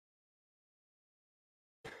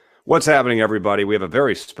What's happening, everybody? We have a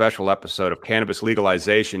very special episode of Cannabis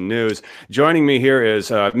Legalization News. Joining me here is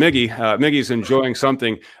Miggy. Miggy's enjoying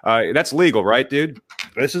something that's legal, right, dude?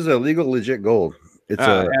 This is a legal, legit gold. It's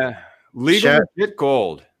legal, legit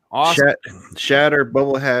gold. Awesome. Shatter,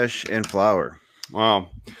 bubble hash, and flower. Wow.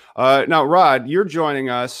 Now, Rod, you're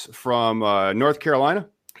joining us from North Carolina?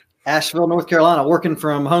 Asheville, North Carolina, working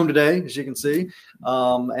from home today, as you can see,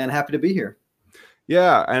 and happy to be here.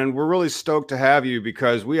 Yeah, and we're really stoked to have you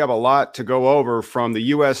because we have a lot to go over from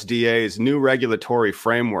the USDA's new regulatory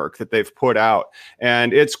framework that they've put out,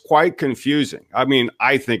 and it's quite confusing. I mean,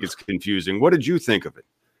 I think it's confusing. What did you think of it?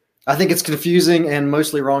 I think it's confusing and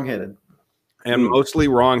mostly wrong-headed.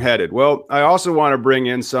 Well, I also want to bring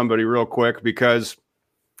in somebody real quick because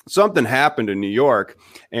something happened in New York,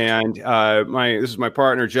 and this is my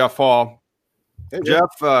partner, Jeff Hall. Hey,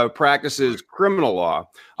 Jeff practices criminal law.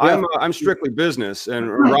 Yeah. I'm strictly business.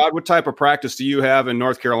 And Rod, what type of practice do you have in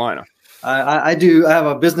North Carolina? I do. I have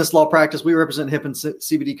a business law practice. We represent hemp and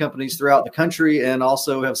CBD companies throughout the country, and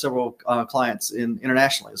also have several clients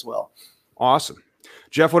internationally as well. Awesome,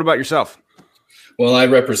 Jeff. What about yourself? Well, I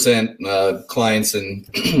represent clients in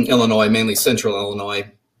Illinois, mainly Central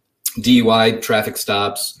Illinois, DUI, traffic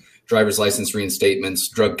stops, driver's license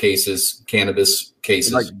reinstatements, drug cases, cannabis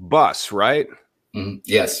cases, like bus, right? Mm-hmm.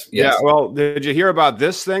 Yes. Yeah. Well, did you hear about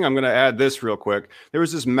this thing? I'm going to add this real quick. There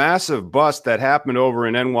was this massive bust that happened over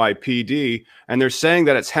in NYPD, and they're saying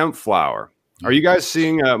that it's hemp flower. Are you guys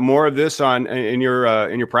seeing more of this in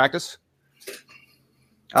your practice?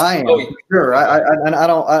 I am. Sure.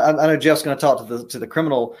 I know Jeff's going to talk to the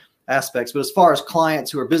criminal aspects, but as far as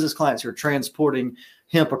clients who are business clients who are transporting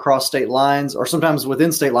hemp across state lines or sometimes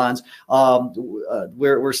within state lines,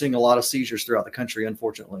 we're seeing a lot of seizures throughout the country,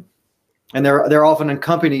 unfortunately. And they're often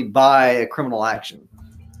accompanied by a criminal action.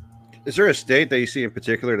 Is there a state that you see in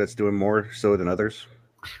particular that's doing more so than others?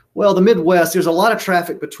 Well, the Midwest, there's a lot of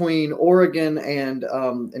traffic between Oregon and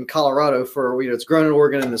Colorado it's grown in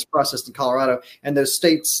Oregon and it's processed in Colorado. And those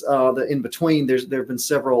states in between, there have been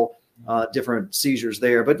several different seizures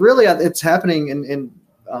there. But really, it's happening in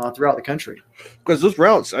throughout the country. Because those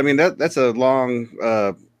routes, I mean, that's a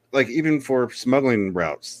long like even for smuggling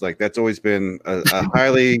routes, like that's always been a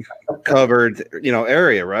highly covered,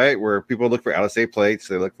 area, right? Where people look for out-of-state plates.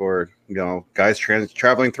 They look for, guys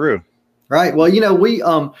traveling through. Right. Well, we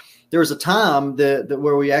there was a time that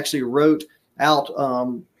where we actually wrote out,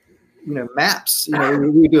 maps.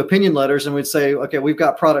 We do opinion letters and we'd say, okay, we've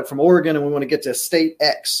got product from Oregon and we want to get to state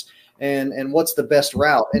X. And what's the best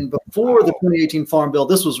route? And before the 2018 Farm Bill,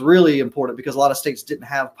 this was really important because a lot of states didn't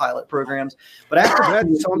have pilot programs. But after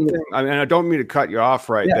that's something, I don't mean to cut you off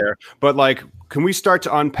there, but can we start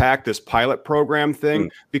to unpack this pilot program thing?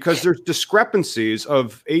 Because there's discrepancies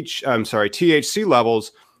of THC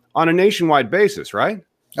levels on a nationwide basis, right?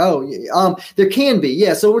 Oh, there can be.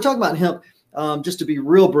 Yeah. So we're talking about hemp. Just to be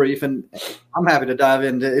real brief, and I'm happy to dive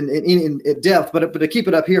into in depth, but to keep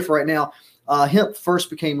it up here for right now. Hemp first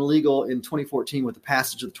became legal in 2014 with the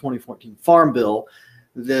passage of the 2014 Farm Bill.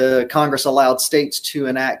 The Congress allowed states to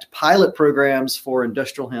enact pilot programs for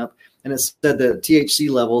industrial hemp, and it said that THC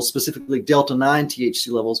levels, specifically Delta-9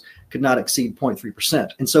 THC levels, could not exceed 0.3%.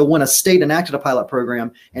 And so when a state enacted a pilot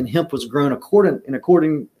program and hemp was grown in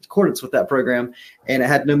accordance with that program, and it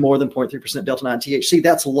had no more than 0.3% Delta-9 THC,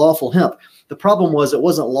 that's lawful hemp. The problem was it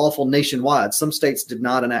wasn't lawful nationwide. Some states did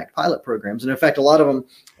not enact pilot programs. And in fact, a lot of them,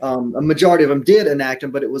 a majority of them did enact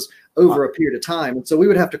them, but it was over a period of time. And so we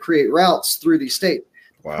would have to create routes through these states.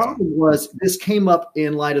 Wow. The problem was this came up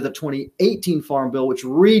in light of the 2018 Farm Bill, which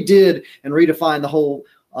redid and redefined the whole,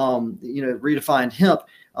 redefined hemp.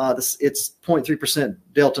 It's 0.3%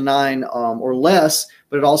 Delta-9 or less,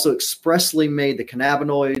 but it also expressly made the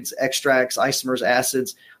cannabinoids, extracts, isomers,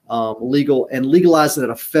 acids legal and legalized it at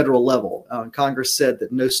a federal level. Congress said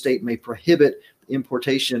that no state may prohibit the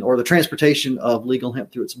importation or the transportation of legal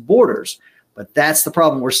hemp through its borders. But that's the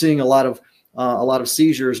problem. We're seeing a lot of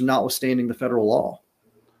seizures, notwithstanding the federal law.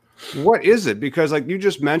 What is it? Because you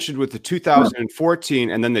just mentioned with the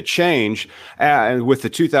 2014 and then the change with the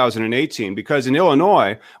 2018, because in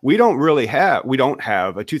Illinois, we don't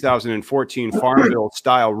have a 2014 Farm Bill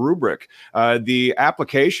style rubric. The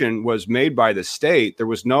application was made by the state. There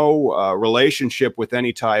was no relationship with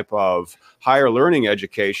any type of higher learning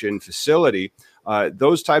education facility.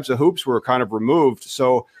 Those types of hoops were kind of removed.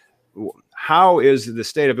 So how is the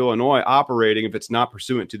state of Illinois operating if it's not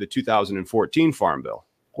pursuant to the 2014 Farm Bill?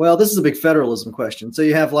 Well, this is a big federalism question. So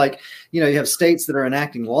you have you have states that are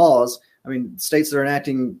enacting laws. I mean, states that are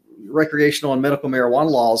enacting, recreational and medical marijuana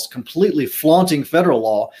laws, completely flaunting federal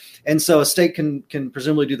law. And so a state can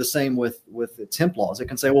presumably do the same with its hemp laws. It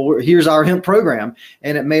can say, well, here's our hemp program,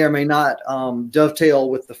 and it may or may not dovetail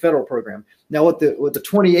with the federal program. Now, what the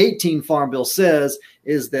 2018 Farm Bill says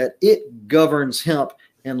is that it governs hemp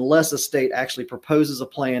unless a state actually proposes a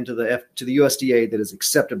plan to the USDA that is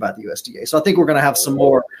accepted by the USDA. So I think we're going to have some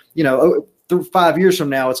more, through 5 years from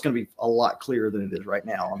now, it's going to be a lot clearer than it is right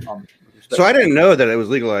now. So I didn't know that it was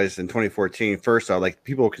legalized in 2014. First off, like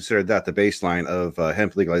people considered that the baseline of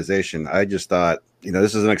hemp legalization. I just thought,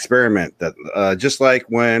 this is an experiment that just like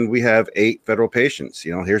when we have 8 federal patients,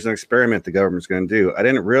 here's an experiment the government's going to do. I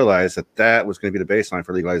didn't realize that was going to be the baseline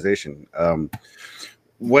for legalization.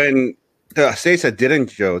 When the states that didn't,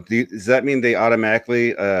 Joe, does that mean they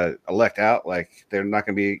automatically elect out? Like they're not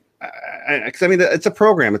going to be? Because it's a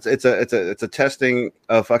program. It's a testing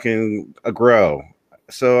of a grow.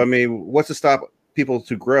 So what's to stop people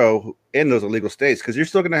to grow in those illegal states? Because you're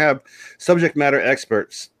still going to have subject matter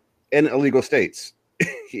experts in illegal states.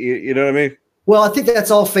 You know what I mean? Well, I think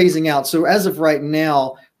that's all phasing out. So as of right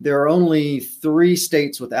now, there are only 3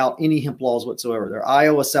 states without any hemp laws whatsoever. They're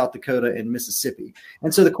Iowa, South Dakota, and Mississippi.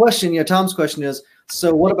 And so the question, Tom's question is,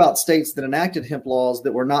 so what about states that enacted hemp laws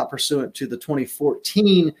that were not pursuant to the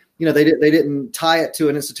 2014? They didn't tie it to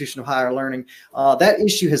an institution of higher learning. That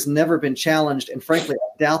issue has never been challenged, and frankly,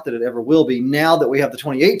 I doubt that it ever will be. Now that we have the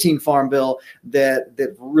 2018 Farm Bill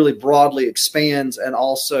that really broadly expands and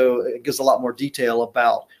also gives a lot more detail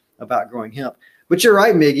about growing hemp. But you're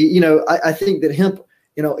right, Miggy. I think that hemp,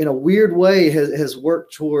 in a weird way, has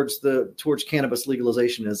worked towards cannabis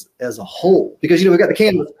legalization as a whole. Because we've got the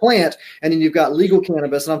cannabis plant, and then you've got legal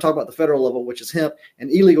cannabis, and I'm talking about the federal level, which is hemp,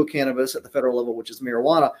 and illegal cannabis at the federal level, which is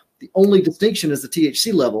marijuana. The only distinction is the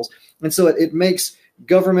THC levels, and so it makes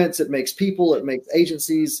governments, it makes people, it makes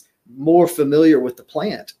agencies more familiar with the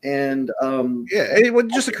plant. And it would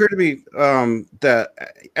just occur to me that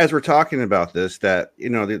as we're talking about this, that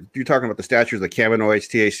you're talking about the statutes, the cannabinoids,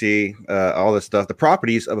 THC, all this stuff, the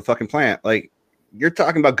properties of a fucking plant. Like you're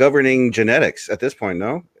talking about governing genetics at this point.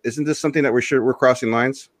 No, isn't this something that we're crossing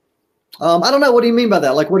lines? I don't know. What do you mean by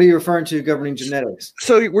that? Like, what are you referring to, governing genetics?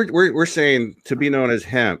 So we're saying to be known as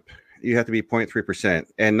hemp, you have to be 0.3%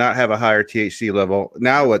 and not have a higher THC level.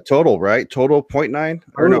 Now what total, right? Total 0.9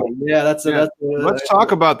 or no? Yeah, let's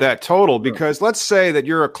talk about that total, because let's say that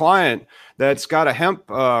you're a client that's got a hemp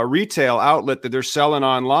retail outlet that they're selling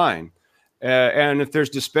online. And if there's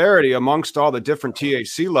disparity amongst all the different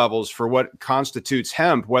THC levels for what constitutes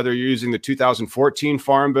hemp, whether you're using the 2014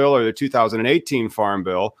 Farm Bill or the 2018 Farm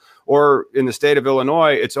Bill, or in the state of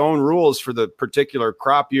Illinois, its own rules for the particular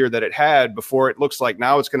crop year that it had before, it looks like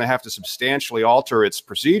now it's going to have to substantially alter its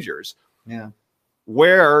procedures. Yeah.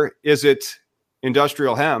 Where is it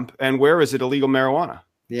industrial hemp and where is it illegal marijuana?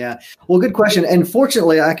 Yeah. Well, good question. And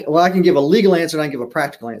fortunately, I can give a legal answer and I can give a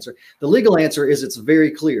practical answer. The legal answer is it's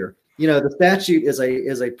very clear. The statute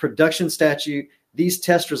is a production statute. These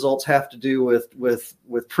test results have to do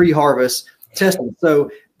with pre-harvest testing. So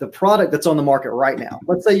the product that's on the market right now,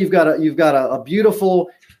 let's say you've got a beautiful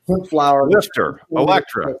hemp flower,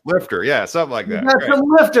 Electra, lifter, yeah, something like that. You've got some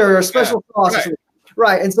lifter or special sauce,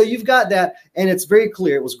 right? And so you've got that, and it's very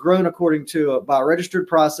clear. It was grown according to by a registered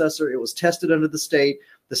processor. It was tested under the state.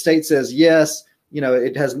 The state says yes.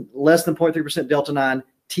 It has less than 0.3% Delta 9.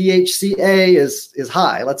 THCA is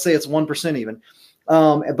high. Let's say it's 1% even.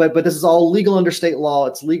 But this is all legal under state law.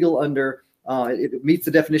 It's legal under. It meets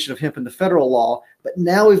the definition of hemp in the federal law, but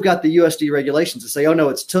now we've got the USD regulations to say, oh no,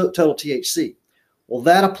 it's total THC. Well,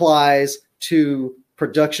 that applies to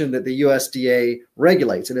production that the USDA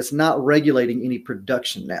regulates, and it's not regulating any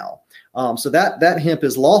production now. So that hemp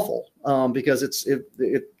is lawful because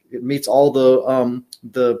it meets all the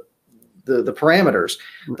parameters.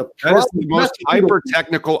 That is the most hyper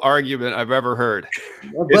technical argument I've ever heard.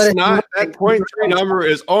 It's not that 0.3 number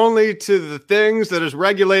is only to the things that is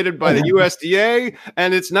regulated by the USDA,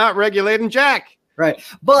 and it's not regulating jack. Right,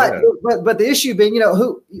 but the issue being,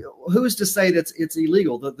 who's to say that it's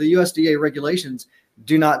illegal? The USDA regulations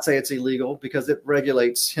do not say it's illegal because it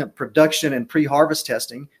regulates hemp production and pre-harvest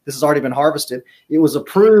testing. This has already been harvested. It was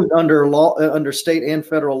approved under law, under state and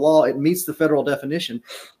federal law. It meets the federal definition.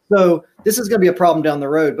 So this is going to be a problem down the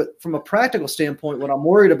road. But from a practical standpoint, what I'm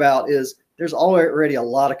worried about is there's already a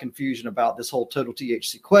lot of confusion about this whole total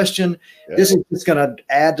THC question. Yeah. This is just going to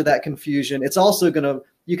add to that confusion. It's also going to,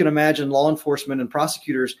 you can imagine law enforcement and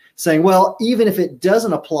prosecutors saying, well, even if it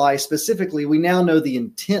doesn't apply specifically, we now know the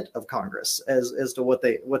intent of Congress as to what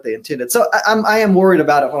they intended. So I am worried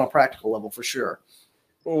about it on a practical level for sure.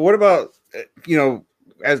 Well, what about,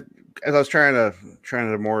 as I was trying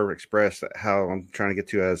to more express how I'm trying to get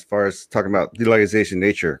to as far as talking about legalization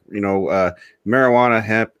nature, marijuana,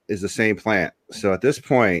 hemp is the same plant. So at this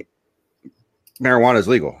point, marijuana is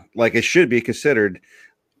legal. Like it should be considered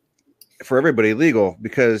for everybody legal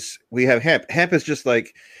because we have hemp. Hemp is just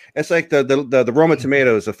like, it's like the Roma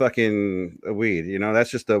tomato is a fucking weed.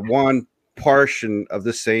 That's just a one portion of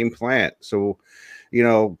the same plant. So,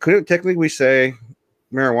 couldn't technically we say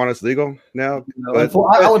marijuana is legal now? I would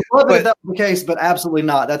love it if that was the case, but absolutely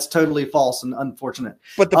not. That's totally false and unfortunate.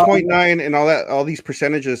 But the 0.9 and all these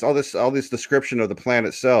percentages, all this description of the plant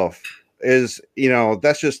itself is,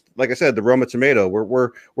 that's just, like I said, the Roma tomato.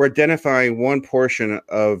 We're identifying one portion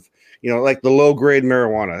of, like the low grade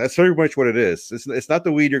marijuana. That's very much what it is. It's not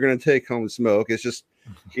the weed you're going to take home and smoke. It's just,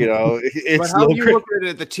 it's. But how do you look at it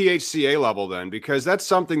at the THCA level then? Because that's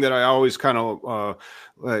something that I always kind of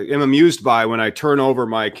am amused by when I turn over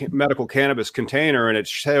my medical cannabis container and it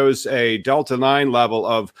shows a Delta 9 level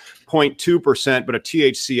of 0.2%, but a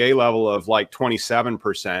THCA level of like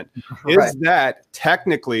 27%. Right. Is that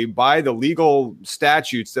technically by the legal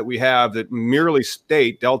statutes that we have that merely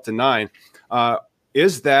state Delta 9,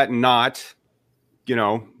 is that not,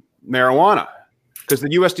 marijuana? Because the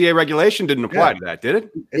USDA regulation didn't apply to that, did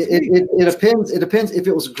it? It depends. It depends if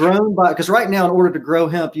it was grown by, because right now in order to grow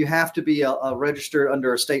hemp, you have to be registered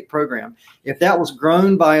under a state program. If that was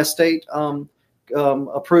grown by a state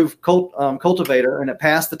approved cultivator and it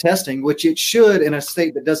passed the testing, which it should in a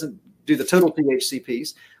state that doesn't do the total THC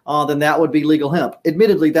piece, then that would be legal hemp.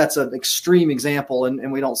 Admittedly, that's an extreme example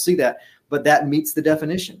and we don't see that, but that meets the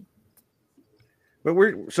definition. But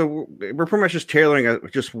we're pretty much just tailoring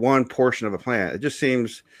just one portion of a plant. It just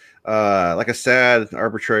seems like a sad,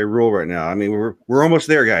 arbitrary rule right now. I mean, we're almost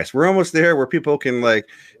there, guys. We're almost there where people can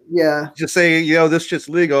just say, this shit's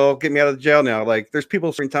legal. Get me out of jail now. Like, there's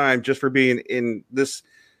people spending time just for being in this,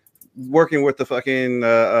 working with the fucking.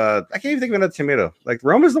 I can't even think of another tomato. Like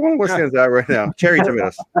Roma's the one that stands out right now. Cherry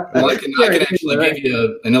tomatoes. Well, I can actually give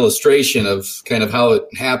you an illustration of kind of how it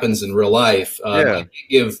happens in real life. I can't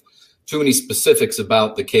give too many specifics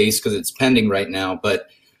about the case because it's pending right now, but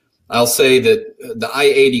I'll say that the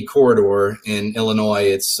I-80 corridor in Illinois,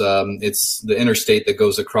 it's the interstate that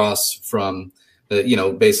goes across from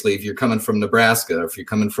basically if you're coming from Nebraska or if you're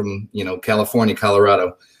coming from California,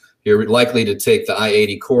 Colorado, you're likely to take the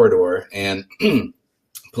I-80 corridor, and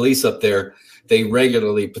police up there, they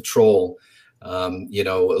regularly patrol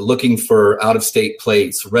looking for out-of-state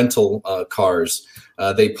plates, rental cars.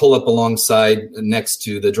 They pull up alongside next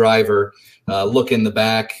to the driver, look in the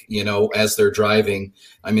back, as they're driving.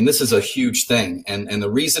 I mean, this is a huge thing. And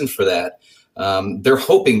the reason for that, they're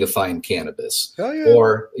hoping to find cannabis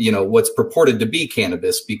or, what's purported to be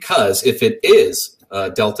cannabis, because if it is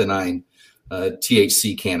Delta 9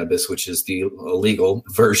 THC cannabis, which is the illegal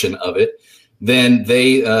version of it, then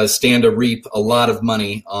they stand to reap a lot of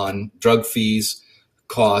money on drug fees,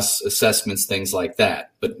 costs, assessments, things like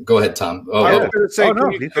that. But go ahead, Tom. I was going to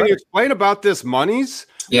say, can you explain about this monies?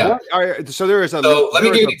 Yeah. So there is let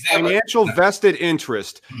me give you an example. Financial vested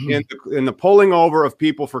interest in the pulling over of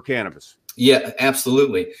people for cannabis. Yeah,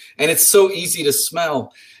 absolutely. And it's so easy to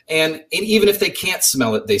smell. And even if they can't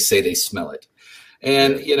smell it, they say they smell it.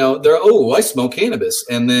 And, they're, I smoke cannabis.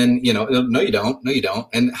 And then, no, you don't. No, you don't.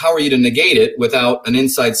 And how are you to negate it without an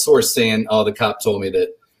inside source saying, the cop told me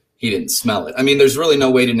that he didn't smell it? I mean, there's really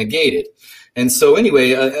no way to negate it. And so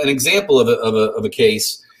anyway, an example of a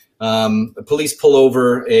case, police pull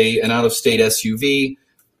over an out-of-state SUV,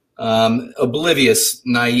 oblivious,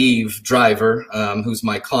 naive driver, who's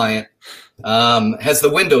my client, has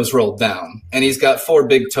the windows rolled down, and he's got 4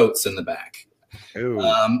 big totes in the back.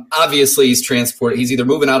 Obviously, he's either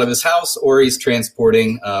moving out of his house or he's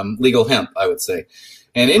transporting legal hemp, I would say.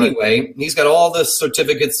 And anyway, he's got all the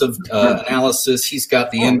certificates of analysis. He's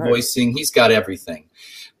got the invoicing. He's got everything.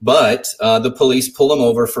 But the police pull him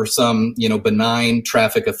over for some, benign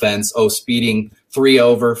traffic offense. Speeding 3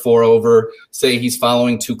 over, 4 over, say he's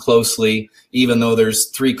following too closely, even though there's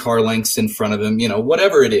 3 car lengths in front of him,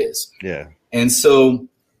 whatever it is. Yeah. And so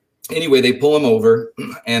anyway, they pull him over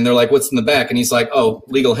and they're like, what's in the back? And he's like,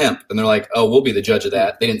 legal hemp. And they're like, we'll be the judge of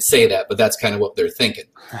that. They didn't say that, but that's kind of what they're thinking.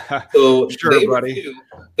 So sure, buddy.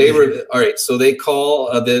 All right. So they call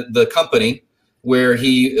the company where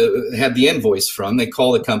he had the invoice from. They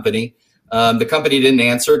call the company. The company didn't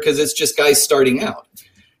answer because it's just guys starting out.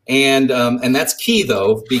 And that's key,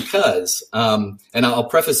 though, because, and I'll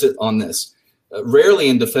preface it on this. Rarely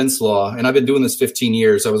in defense law, and I've been doing this 15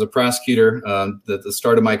 years. I was a prosecutor at the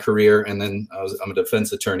start of my career, and then I'm a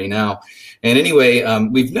defense attorney now. And anyway,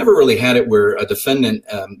 we've never really had it where a defendant,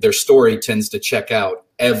 their story tends to check out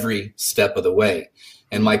every step of the way.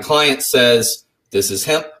 And my client says, this is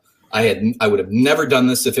hemp. I would have never done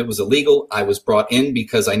this if it was illegal. I was brought in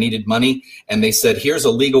because I needed money. And they said, here's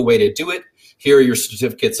a legal way to do it. Here are your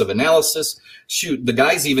certificates of analysis. Shoot, the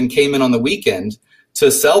guys even came in on the weekend to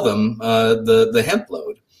sell them the hemp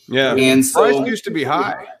load. Yeah. And so price used to be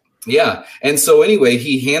high. Yeah. And so anyway,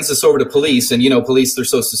 he hands this over to police, and, police, they're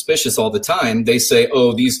so suspicious all the time. They say,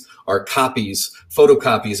 oh, these are copies,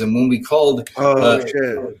 photocopies. And when we called,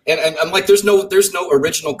 shit. And I'm like, there's no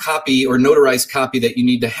original copy or notarized copy that you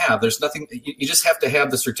need to have. There's nothing, you just have to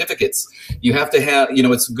have the certificates. You have to have,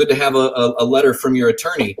 it's good to have a letter from your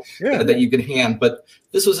attorney that you can hand. But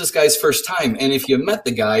this was this guy's first time. And if you met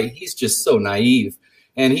the guy, he's just so naive.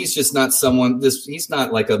 And he's just not he's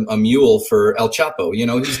not like a mule for El Chapo,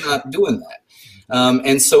 he's not doing that.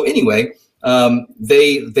 And so anyway,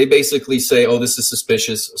 they basically say, oh, this is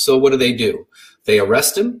suspicious. So what do? They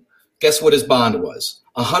arrest him. Guess what his bond was?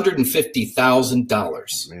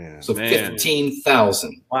 $150,000. So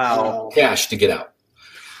 $15,000 cash to get out.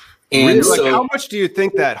 And really? so, how much do you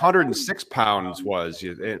think that 106 pounds was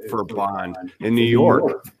for a bond in New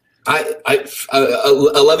York?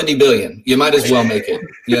 11 billion. You might as well make it,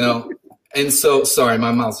 And so, sorry,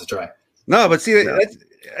 my mouth is dry. No, but see,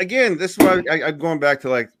 again, this is why I'm going back to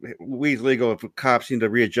like weed's legal. If cops need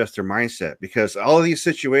to readjust their mindset, because all of these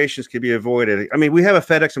situations can be avoided. I mean, we have a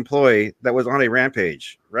FedEx employee that was on a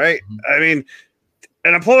rampage, right? I mean,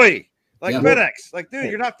 an employee. Like FedEx, like,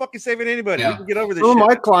 dude, you're not fucking saving anybody. You can get over this. Some of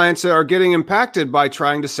my clients are getting impacted by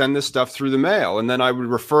trying to send this stuff through the mail. And then I would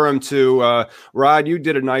refer them to Rod, you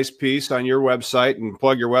did a nice piece on your website, and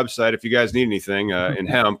plug your website. If you guys need anything in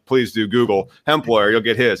hemp, please do Google Hemp Lawyer. You'll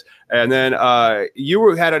get his. And then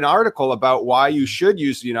you had an article about why you should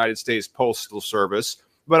use the United States Postal Service.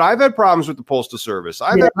 But I've had problems with the Postal Service.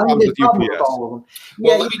 I've had problems with UPS.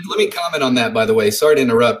 Well, let me comment on that, by the way. Sorry to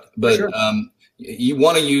interrupt, but sure. You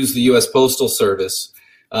want to use the U.S. Postal Service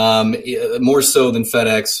more so than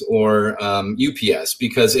FedEx or UPS,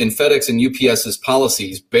 because in FedEx and UPS's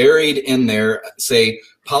policies, buried in there, say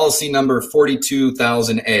policy number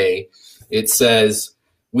 42,000A, it says,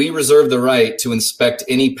 we reserve the right to inspect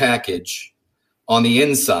any package on the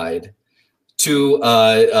inside to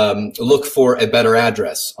look for a better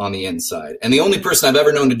address on the inside. And the only person I've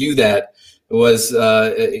ever known to do that was,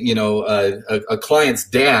 a client's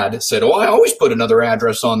dad said, oh, I always put another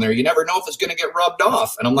address on there. You never know if it's going to get rubbed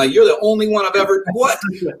off. And I'm like, you're the only one I've ever, what?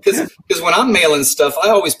 Because when I'm mailing stuff, I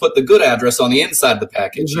always put the good address on the inside of the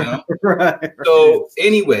package, Right. So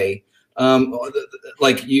anyway,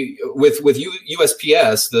 like with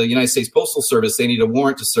USPS, the United States Postal Service, they need a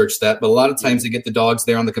warrant to search that. But a lot of times they get the dogs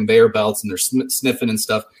there on the conveyor belts and they're sniffing and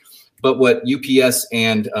stuff. But what UPS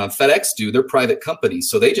and FedEx do, they're private companies,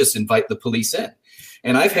 so they just invite the police in.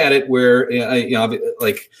 And I've had it where,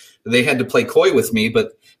 like they had to play coy with me,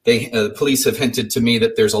 but the police have hinted to me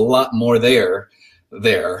that there's a lot more there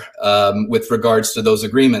with regards to those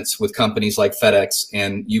agreements with companies like FedEx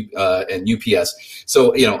and UPS.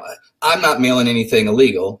 So, I'm not mailing anything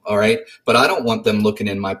illegal, all right, but I don't want them looking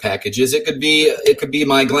in my packages. It could be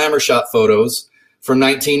my glamour shot photos from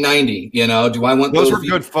 1990, do I want those were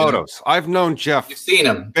good photos? I've known Jeff. You've seen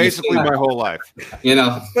him basically my whole life.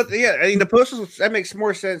 But yeah, I mean, that makes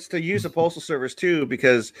more sense to use the Postal Service too,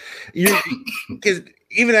 because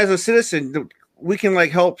even as a citizen, we can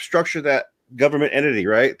like help structure that government entity,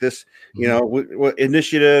 right? This,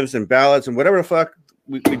 initiatives and ballots and whatever the fuck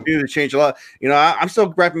we do to change a lot. I'm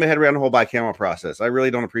still wrapping my head around the whole bicameral process. I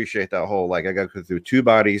really don't appreciate that whole, like, I got to go through two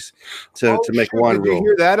bodies to make one rule. Did you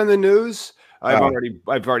hear that in the news? I've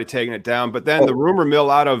already taken it down, but then the rumor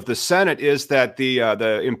mill out of the Senate is that the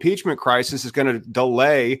impeachment crisis is going to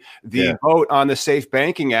delay the vote on the Safe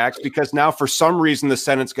Banking Act, because now for some reason the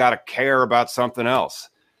Senate's got to care about something else.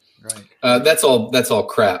 Right. That's all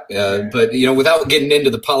crap. But without getting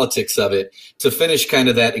into the politics of it, to finish kind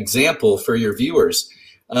of that example for your viewers,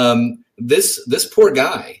 this poor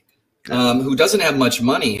guy who doesn't have much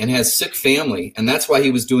money and has sick family, and that's why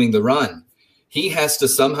he was doing the run. He has to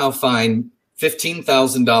somehow find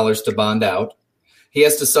 $15,000 to bond out. He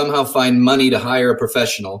has to somehow find money to hire a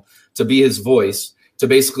professional to be his voice, to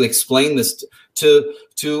basically explain this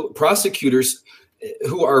to prosecutors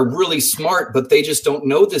who are really smart, but they just don't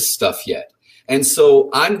know this stuff yet. And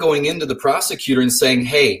so I'm going into the prosecutor and saying,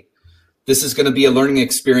 hey, this is going to be a learning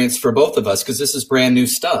experience for both of us because this is brand new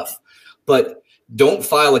stuff. But don't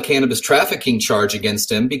file a cannabis trafficking charge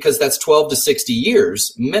against him, because that's 12 to 60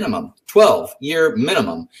 years minimum, 12-year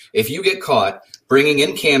minimum. If you get caught bringing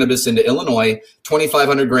in cannabis into Illinois,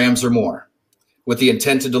 2,500 grams or more. with the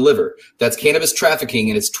intent to deliver. That's cannabis trafficking,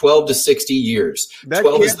 and it's 12 to 60 years. That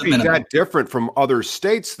 12 is can't the be minimum. that different from other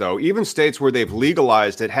states, though. Even states where they've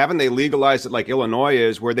legalized it, haven't they legalized it like Illinois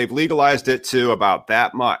is, where they've legalized it to about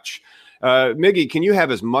that much? Miggy, can you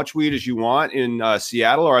have as much weed as you want in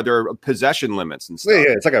Seattle, or are there possession limits and stuff?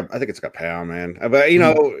 Yeah, it's like I think it's like a pound, man. But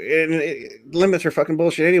limits are fucking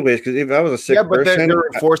bullshit, anyways. Because if I was a sick person, they're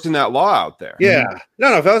enforcing that law out there. Yeah,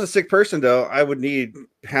 no. If I was a sick person, though, I would need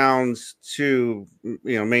pounds to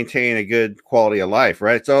maintain a good quality of life,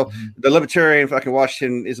 right? So the libertarian fucking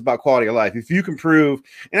Washington is about quality of life. If you can prove,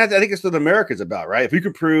 and I think it's what America's about, right? If you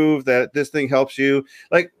can prove that this thing helps you,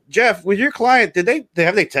 like Jeff, with your client, have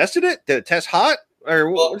they tested it? Did it test hot?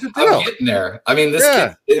 Or what's the deal? I'm getting there. I mean,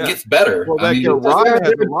 gets better. Well, I mean, Rod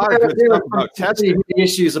has a lot of good stuff about testing.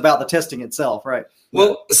 Issues about the testing itself, right?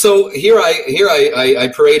 Well, so here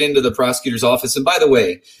I parade into the prosecutor's office, and by the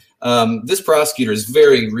way, this prosecutor is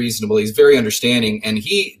very reasonable. He's very understanding, and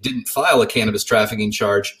he didn't file a cannabis trafficking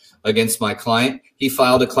charge against my client. He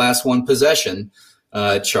filed a Class 1 possession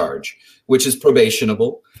charge, which is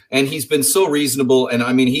probationable. And he's been so reasonable. And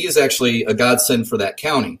I mean, he is actually a godsend for that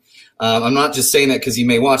county. I'm not just saying that because he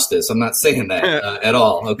may watch this. I'm not saying that at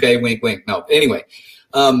all. Okay. Wink, wink. No. Anyway,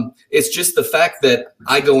 it's just the fact that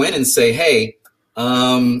I go in and say, hey,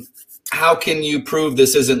 how can you prove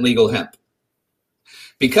this isn't legal hemp?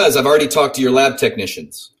 Because I've already talked to your lab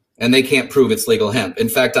technicians and they can't prove it's legal hemp. In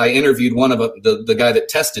fact, I interviewed one of the guy that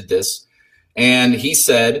tested this, and he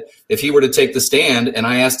said if he were to take the stand, and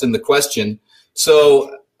I asked him the question,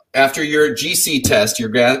 so after your GC test, your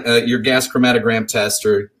gas chromatogram test,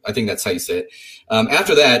 or I think that's how you say it,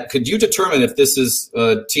 after that, could you determine if this is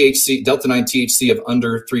THC, Delta-9 THC of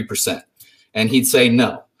under 3%? And he'd say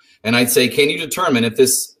no. And I'd say, can you determine if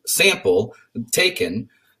this sample taken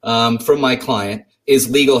from my client is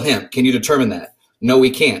legal hemp? Can you determine that? No, we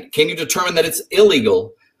can't. Can you determine that it's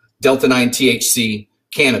illegal Delta-9 THC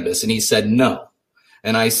cannabis? And he said no.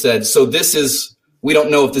 And I said, so we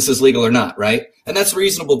don't know if this is legal or not, right? And that's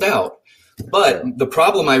reasonable doubt. But the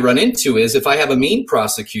problem I run into is if I have a mean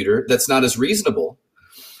prosecutor that's not as reasonable,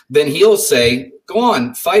 then he'll say, go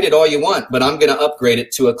on, fight it all you want, but I'm going to upgrade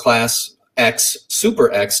it to a Class X,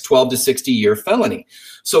 Super X, 12 to 60 year felony.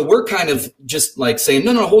 So we're kind of just like saying,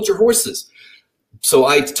 no, hold your horses. So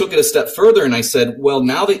I took it a step further and I said, well,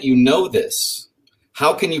 now that you know this,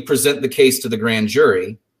 how can you present the case to the grand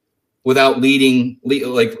jury without leaving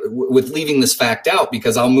this fact out?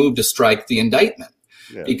 Because I'll move to strike the indictment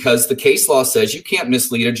because the case law says you can't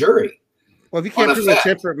mislead a jury. Well, if you can't prove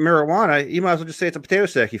it's for marijuana, you might as well just say it's a potato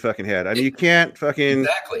sack you fucking had. I mean, you can't fucking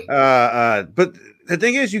exactly. But the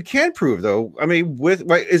thing is, you can prove though. I mean,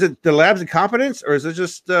 is it the lab's incompetence, or is it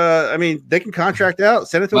just? I mean, they can contract out,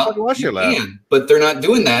 send it to a fucking Washington lab. But they're not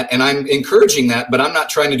doing that, and I'm encouraging that. But I'm not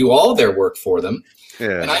trying to do all their work for them.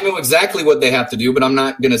 Yeah. And I know exactly what they have to do, but I'm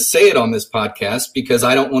not going to say it on this podcast because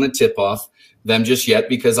I don't want to tip off them just yet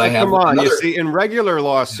because I have. Come on, you see, in regular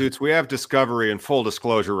lawsuits, we have discovery and full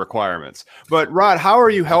disclosure requirements. But Rod, how are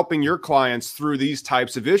you helping your clients through these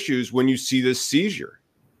types of issues when you see this seizure?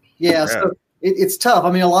 Yeah. So it's tough.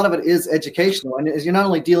 I mean, a lot of it is educational, and you're not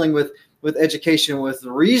only dealing with education with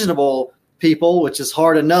reasonable people, which is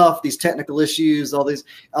hard enough, these technical issues, all these,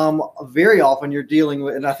 very often you're dealing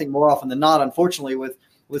with, and I think more often than not, unfortunately, with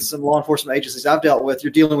some law enforcement agencies I've dealt with,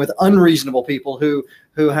 you're dealing with unreasonable people who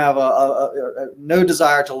have a no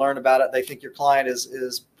desire to learn about it. They think your client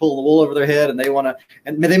is pulling the wool over their head, and they want to,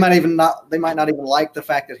 and they might not even like the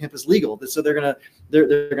fact that hemp is legal. So they're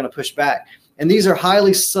gonna push back. And these are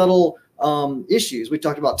highly subtle issues. We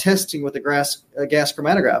talked about testing with the gas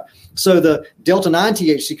chromatograph. So the Delta-9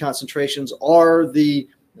 THC concentrations are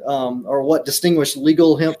what distinguish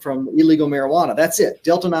legal hemp from illegal marijuana. That's it,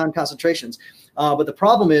 Delta-9 concentrations. But the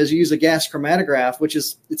problem is you use a gas chromatograph,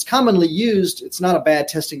 it's commonly used. It's not a bad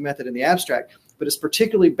testing method in the abstract, but it's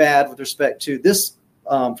particularly bad with respect to this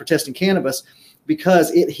for testing cannabis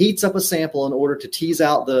because it heats up a sample in order to tease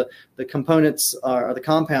out the components or the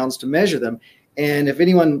compounds to measure them. And if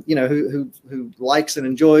anyone who likes and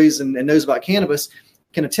enjoys and knows about cannabis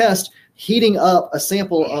can attest, heating up a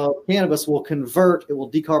sample of cannabis will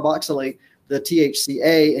decarboxylate the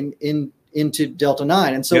THCA into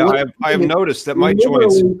Delta-9. And so I have noticed that my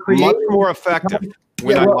joints much more effective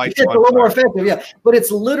when I light it's a little more effective, but it's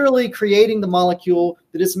literally creating the molecule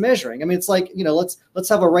that it's measuring. I mean, it's like, let's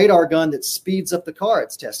have a radar gun that speeds up the car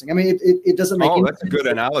it's testing. I mean, it doesn't make any that's sense. a good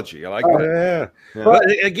analogy. I like that. Yeah. But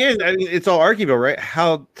again, I mean, it's all arguable, right?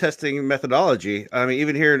 How testing methodology. I mean,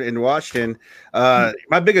 even here in Washington,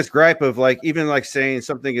 my biggest gripe of even saying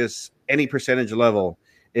something is any percentage level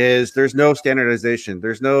is there's no standardization.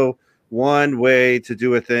 There's no one way to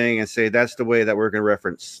do a thing and say that's the way that we're going to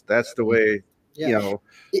reference. That's the way, you know.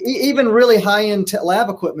 Even really high-end lab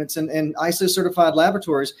equipments and ISO certified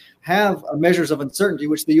laboratories have measures of uncertainty,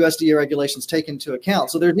 which the USDA regulations take into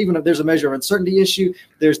account. So there's a measure of uncertainty issue.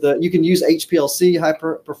 You can use HPLC, high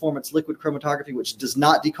performance liquid chromatography, which does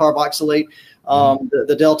not decarboxylate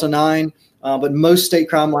the Delta 9, but most state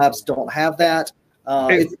crime labs don't have that.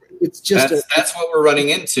 It's just that's what we're running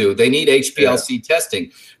into. They need HPLC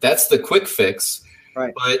testing. That's the quick fix.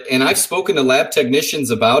 Right. And I've spoken to lab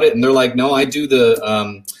technicians about it, and they're like, "No, I do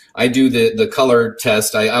the color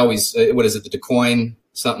test. I always what is it? The DeCoin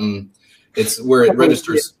something? It's where it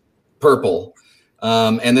registers purple."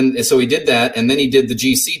 And then so he did that, and then he did the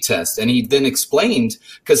GC test, and he then explained,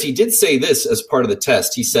 because he did say this as part of the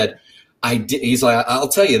test. He said, He's like, "I'll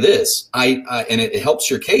tell you this. And it helps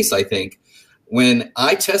your case. I think when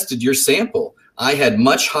I tested your sample, I had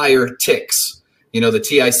much higher ticks." You know, the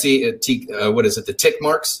TIC, what is it? The tick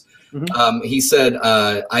marks. Mm-hmm. He said,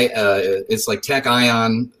 it's like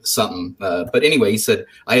tachyon something. But anyway, he said,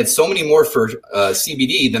 I had so many more for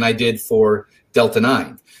CBD than I did for Delta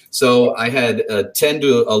 9. So I had 10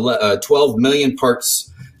 to 12 million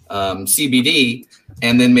parts CBD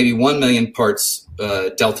and then maybe 1 million parts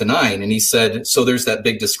Delta 9. And he said, so there's that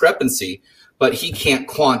big discrepancy, but he can't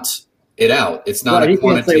quant it out. It's not a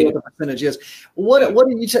quantitative. Can't say what the percentage is. What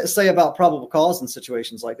do you say about probable cause in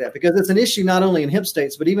situations like that? Because it's an issue not only in hemp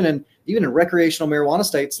states, but even in recreational marijuana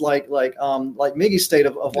states like Miggy's state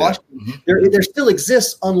of Washington. Mm-hmm. There still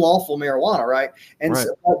exists unlawful marijuana, right? And right.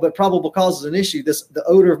 So, but probable cause is an issue. The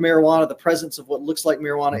odor of marijuana, the presence of what looks like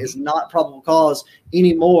marijuana, mm-hmm. is not probable cause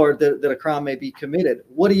anymore that a crime may be committed.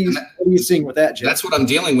 What are you seeing with that, Jim? That's what I'm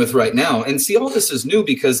dealing with right now. And see, all this is new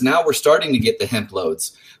because now we're starting to get the hemp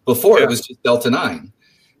loads. Before it was just Delta 9.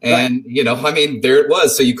 And, right. You know, I mean, there it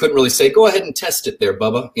was. So you couldn't really say, go ahead and test it there,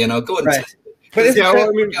 Bubba. You know, go ahead and test it. But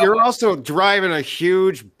you're also driving a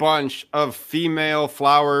huge bunch of female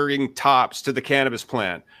flowering tops to the cannabis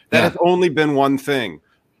plant. That has only been one thing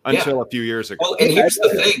until a few years ago. Well, and here's the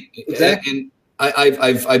thing. Exactly. And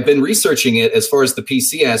I've been researching it as far as the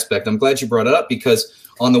PC aspect. I'm glad you brought it up because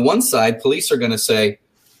on the one side, police are going to say,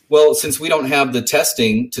 well, since we don't have the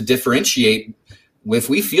testing to differentiate, if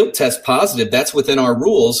we field test positive, that's within our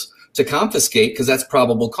rules to confiscate because that's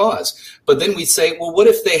probable cause. But then we say, well, what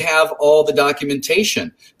if they have all the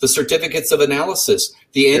documentation, the certificates of analysis,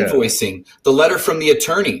 the invoicing, the letter from the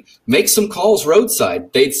attorney, make some calls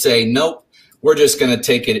roadside? They'd say, nope, we're just going to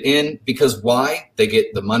take it in because why? They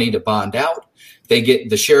get the money to bond out.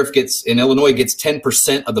 The sheriff in Illinois gets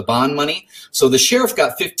 10% of the bond money. So the sheriff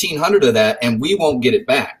got $1,500 of that and we won't get it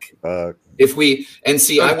back. I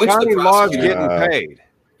went to the prosecutor. Getting paid.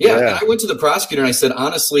 Yeah, and I went to the prosecutor and I said,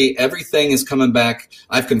 honestly, everything is coming back.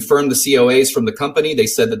 I've confirmed the COAs from the company. They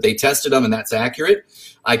said that they tested them and that's accurate.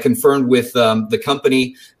 I confirmed with the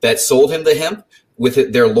company that sold him the hemp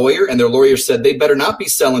with their lawyer, and their lawyer said they better not be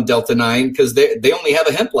selling Delta 9 because they only have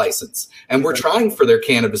a hemp license, and we're trying for their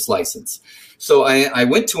cannabis license. So I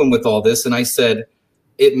went to him with all this and I said,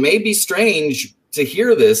 it may be strange to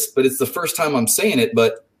hear this, but it's the first time I'm saying it,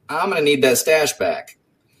 but I'm going to need that stash back.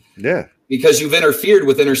 Yeah. Because you've interfered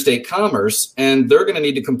with interstate commerce and they're going to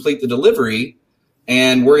need to complete the delivery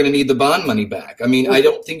and we're going to need the bond money back. I mean, I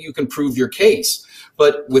don't think you can prove your case,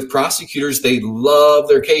 but with prosecutors, they love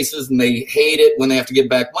their cases and they hate it when they have to give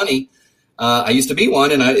back money. I used to be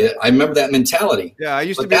one and I remember that mentality. Yeah. I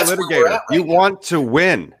used to be a litigator. You want to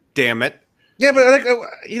win, damn it. Yeah.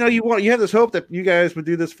 But you have this hope that you guys would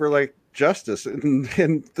do this for like justice and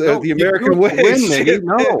the American way.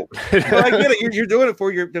 No, well, I get it. You're doing it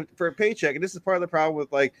for a paycheck, and this is part of the problem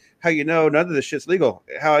with like how none of this shit's legal.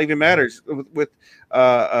 How it even matters with like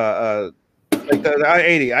the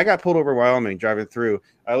I-80. I got pulled over in Wyoming driving through.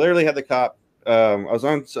 I literally had the cop. I was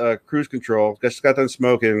on cruise control. Just got done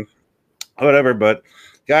smoking, whatever. But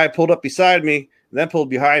guy pulled up beside me, and then pulled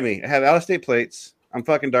behind me. I have out-of-state plates. I'm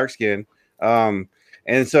fucking dark skinned, and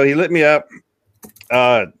so he lit me up.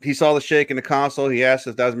 He saw the shake in the console. He asked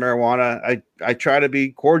if that was marijuana. I try to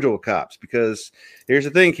be cordial with cops because here's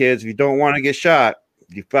the thing, kids. If you don't want to get shot,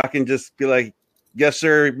 you fucking just be like, yes,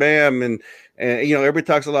 sir, ma'am. And everybody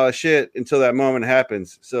talks a lot of shit until that moment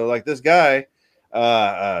happens. So like this guy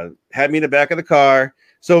had me in the back of the car.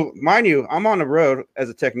 So mind you, I'm on the road as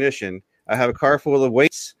a technician. I have a car full of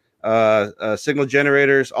weights, signal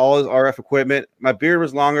generators, all his RF equipment. My beard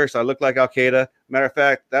was longer, so I looked like Al Qaeda. Matter of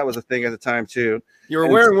fact, that was a thing at the time too. You were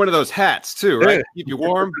wearing one of those hats too, right? Keep you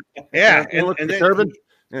warm. Yeah, and then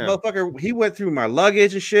motherfucker, he went through my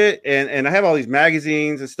luggage and shit, and I have all these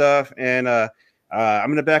magazines and stuff, and I'm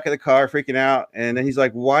in the back of the car freaking out. And then he's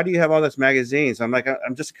like, why do you have all this magazines? I'm like,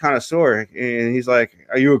 I'm just a connoisseur. And he's like,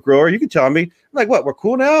 are you a grower? You can tell me. I'm like, what? We're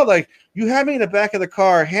cool now? Like, you have me in the back of the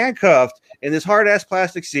car handcuffed in this hard ass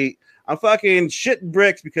plastic seat. I'm fucking shitting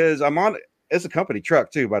bricks because I'm on, it's a company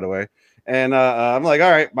truck too, by the way. And I'm like,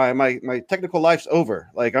 all right, my technical life's over.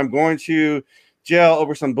 Like, I'm going to jail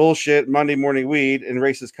over some bullshit Monday morning weed and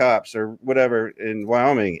racist cops or whatever in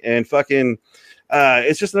Wyoming. And fucking,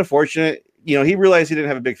 it's just unfortunate. You know, he realized he didn't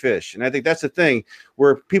have a big fish. And I think that's the thing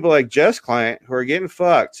where people like Jeff's client who are getting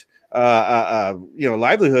fucked,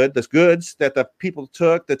 livelihood, the goods that the people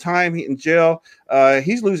took, the time in jail,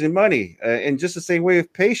 he's losing money. And just the same way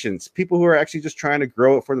with patients, people who are actually just trying to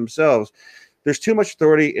grow it for themselves. There's too much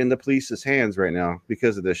authority in the police's hands right now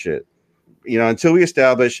because of this shit. You know, until we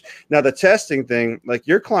establish now the testing thing, like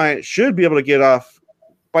your client should be able to get off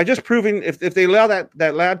by just proving if they allow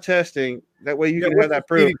that lab testing. That way you can have that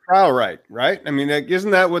proof. Trial right? I mean, isn't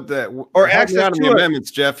that what the or access out to the amendments,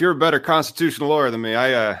 Jeff? You're a better constitutional lawyer than me.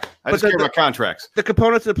 I just care about contracts. The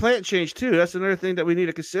components of the plant change too. That's another thing that we need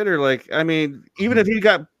to consider. Like, I mean, even if he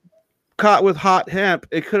got caught with hot hemp,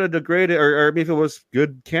 it could have degraded, or if it was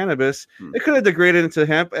good cannabis, it could have degraded into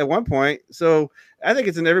hemp at one point. So I think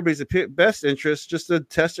it's in everybody's best interest just to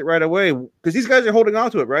test it right away because these guys are holding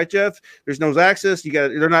on to it, right, Jeff? There's no access.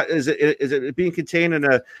 They're not. Is it being contained in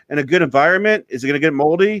a good environment? Is it going to get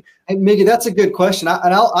moldy? Hey, Miggy, that's a good question.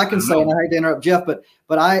 I can say, and I hate to interrupt Jeff,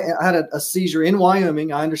 but I had a seizure in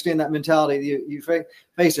Wyoming. I understand that mentality you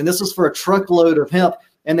faced, and this was for a truckload of hemp.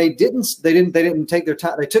 And they didn't take their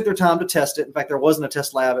time. They took their time to test it. In fact, there wasn't a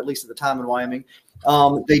test lab, at least at the time in Wyoming.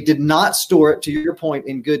 They did not store it, to your point,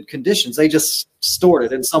 in good conditions. They just stored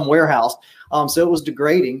it in some warehouse. So it was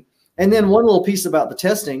degrading. And then one little piece about the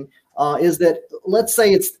testing is that let's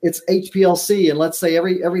say it's HPLC and let's say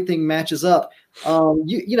everything matches up.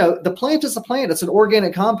 The plant is a plant. It's an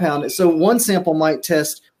organic compound. So one sample might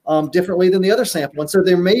test differently than the other sample. And so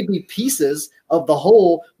there may be pieces of the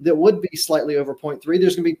whole that would be slightly over 0.3.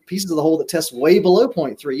 There's going to be pieces of the whole that test way below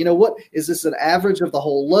 0.3. You know, what is this, an average of the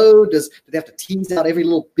whole load? Do they have to tease out every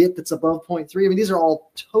little bit that's above 0.3? I mean, these are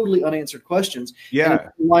all totally unanswered questions. Yeah. And in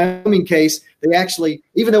the Wyoming case, they actually,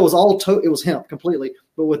 even though it was it was hemp completely,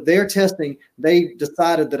 but with their testing, they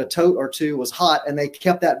decided that a tote or two was hot, and they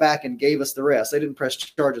kept that back and gave us the rest. They didn't press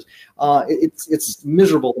charges. It's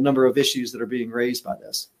miserable, the number of issues that are being raised by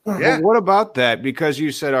this. Yeah. Well, what about that? Because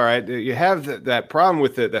you said, all right, you have that problem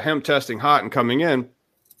with the hemp testing hot and coming in.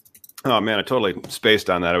 Oh man, I totally spaced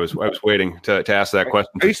on that. I was waiting to ask that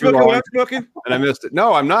question. Are you smoking while I'm smoking? And I missed it.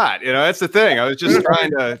 No, I'm not. You know, that's the thing. I was just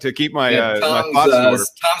trying to keep my my thoughts in order.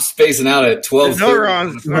 Tom's spacing out at 12.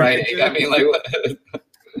 Neurons, right? I mean, like what?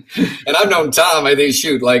 And I've known Tom. I think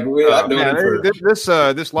I've known him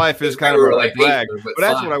for this life is kind of a like drag. But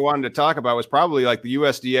that's what I wanted to talk about was probably like the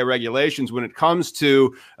USDA regulations when it comes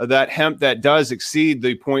to that hemp that does exceed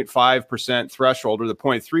the 0.5% threshold or the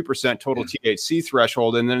 0.3% total THC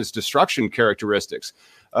threshold, and then its destruction characteristics.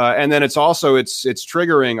 And then it's also it's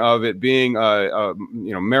triggering of it being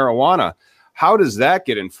marijuana. How does that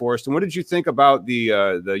get enforced? And what did you think about the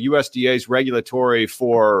USDA's regulatory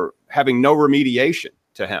for having no remediation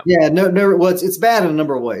to hemp? Yeah, no. Well, it's bad in a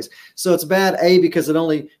number of ways. So it's bad, because it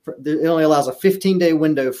only allows a 15-day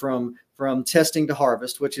window from testing to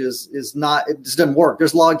harvest, which is not, it just doesn't work.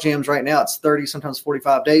 There's log jams right now. It's 30, sometimes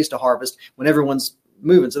 45 days to harvest when everyone's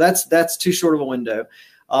moving. So that's too short of a window.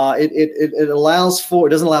 It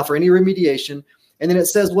doesn't allow for any remediation. And then it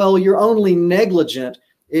says, well, you're only negligent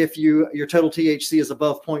if your total THC is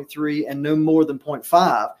above 0.3 and no more than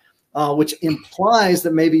 0.5, which implies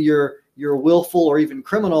that maybe you're willful or even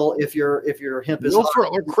criminal if your hemp is willful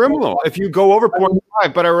or criminal if you go over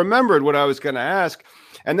 0.5. But I remembered what I was going to ask,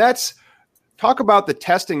 and that's talk about the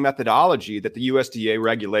testing methodology that the USDA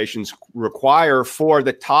regulations require for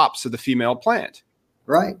the tops of the female plant.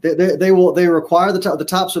 Right. They require the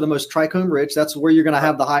tops are the most trichome rich. That's where you're going to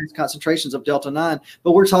have the highest concentrations of Delta-9.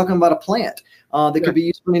 But we're talking about a plant that could be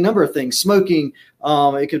used for any number of things. Smoking.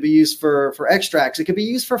 It could be usused for extracts. It could be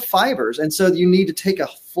used for fibers. And so you need to take a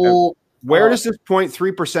full. Where does this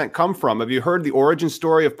 0.3% come from? Have you heard the origin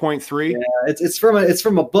story of 0.3? Yeah, it's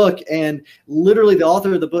from a book, and literally the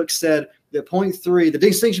author of the book said that 0.3, the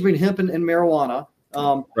distinction between hemp and marijuana,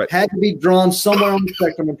 had to be drawn somewhere on the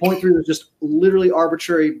spectrum, and 0.3 was just literally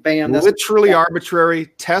arbitrary. Bam. That's literally arbitrary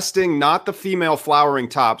testing, not the female flowering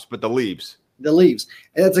tops, but the leaves. The leaves.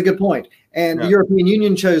 And that's a good point. And the European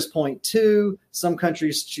Union chose 0.2. Some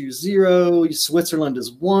countries choose 0. Switzerland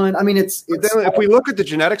is 1. I mean, it's if we look at the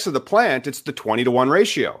genetics of the plant, it's the 20-to-1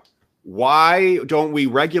 ratio. why don't we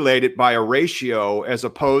regulate it by a ratio as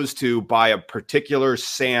opposed to by a particular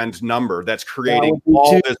sand number that's creating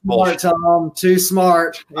all this bullshit? Tom, too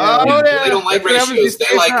smart. Yeah. Oh, yeah. They don't like ratios.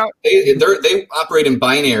 They operate in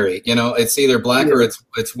binary. It's either black or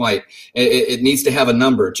it's white. It needs to have a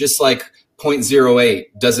number, just like 0.08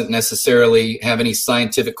 doesn't necessarily have any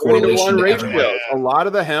scientific correlation to ratio. A lot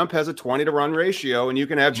of the hemp has a 20 to 1 ratio, and you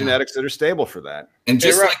can have genetics that are stable for that. And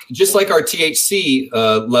just like our THC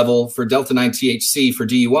level for Delta 9 THC for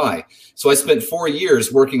DUI. So I spent 4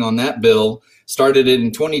 years working on that bill, started it in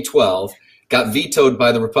 2012, got vetoed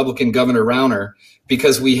by the Republican Governor Rauner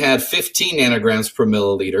because we had 15 nanograms per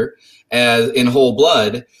milliliter in whole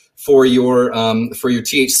blood for your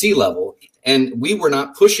THC level. And we were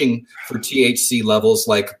not pushing for THC levels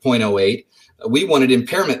like 0.08. We wanted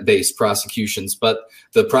impairment-based prosecutions, but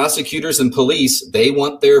the prosecutors and police, they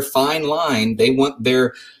want their fine line. They want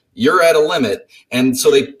you're at a limit. And so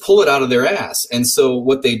they pull it out of their ass. And so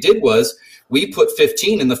what they did was we put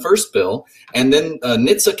 15 in the first bill, and then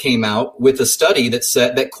NHTSA came out with a study that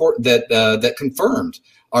said that confirmed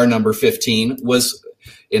our number 15 was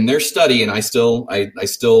in their study, and I still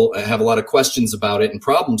have a lot of questions about it and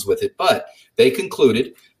problems with it, but they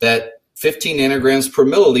concluded that 15 nanograms per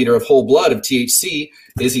milliliter of whole blood of THC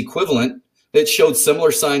is equivalent. It showed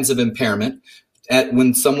similar signs of impairment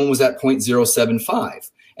when someone was at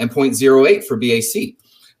 0.075 and 0.08 for BAC.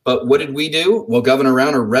 But what did we do? Well, Governor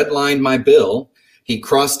Rauner redlined my bill. He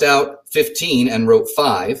crossed out 15 and wrote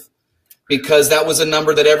 5. Because that was a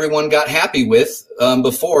number that everyone got happy with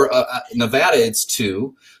before. Nevada, it's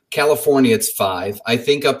 2. California, it's 5. I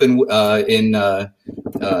think up in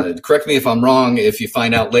correct me if I'm wrong. If you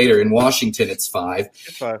find out later, in Washington, it's 5.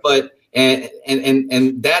 It's 5. But and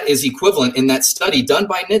that is equivalent in that study done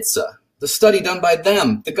by NHTSA. The study done by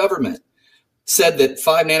them, the government, said that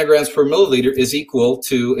 5 nanograms per milliliter is equal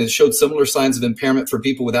to, and showed similar signs of impairment for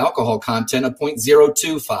people with alcohol content of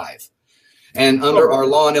 0.025. And under our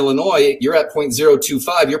law in Illinois, you're at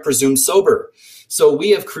 0.025, you're presumed sober. So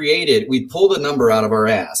we pulled a number out of our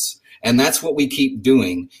ass. And that's what we keep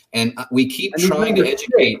doing. And we keep trying to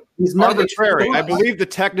educate. He's arbitrary. I believe the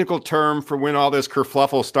technical term for when all this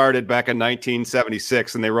kerfluffle started back in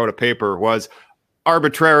 1976 and they wrote a paper was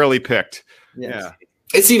arbitrarily picked. Yes. Yeah.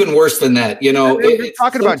 It's even worse than that. You're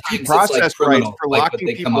talking about due process rights for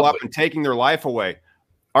locking people up and taking their life away.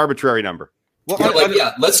 Arbitrary number.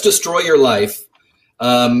 Let's destroy your life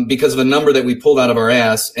because of a number that we pulled out of our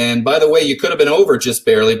ass. And by the way, you could have been over just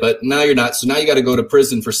barely, but now you're not. So now you got to go to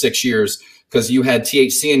prison for 6 years because you had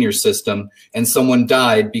THC in your system and someone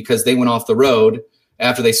died because they went off the road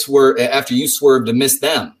after you swerved to miss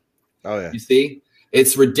them. Oh yeah. You see?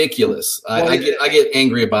 It's ridiculous. I get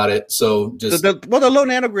angry about it. So just the low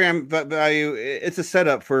nanogram value, it's a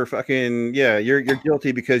setup for fucking you're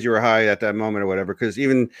guilty because you were high at that moment or whatever. Because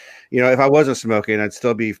even if I wasn't smoking, I'd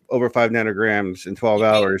still be over 5 nanograms in 12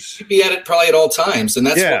 hours. You'd be at it probably at all times, and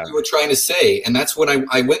that's what we were trying to say. And that's when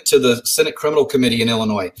I went to the Senate Criminal Committee in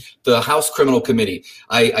Illinois, the House Criminal Committee.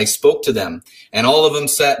 I spoke to them, and all of them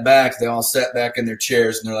sat back. They all sat back in their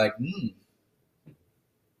chairs, and they're like,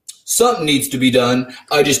 something needs to be done.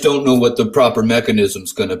 I just don't know what the proper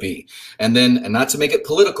mechanism's going to be. And not to make it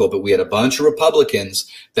political, but we had a bunch of Republicans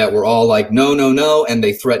that were all like, no, and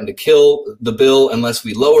they threatened to kill the bill unless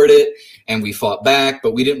we lowered it, and we fought back,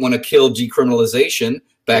 but we didn't want to kill decriminalization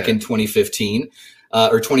back in 2015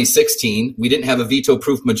 or 2016. We didn't have a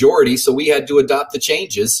veto-proof majority, so we had to adopt the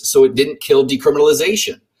changes so it didn't kill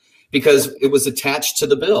decriminalization because it was attached to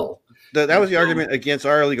the bill. That was the argument against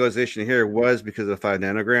our legalization here was because of 5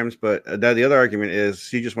 nanograms. But the other argument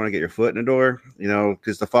is you just want to get your foot in the door,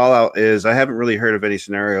 because the fallout is I haven't really heard of any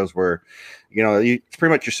scenarios where, it's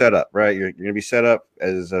pretty much your setup, right? You're going to be set up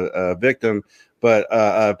as a victim. But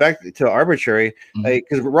back to arbitrary,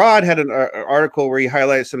 because Rod had an article where he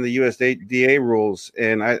highlighted some of the USDA rules.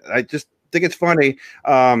 And I just think it's funny.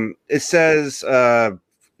 It says,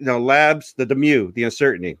 labs, the mu, the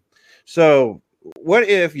uncertainty. So, what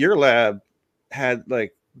if your lab had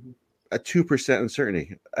like a 2%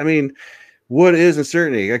 uncertainty? I mean, what is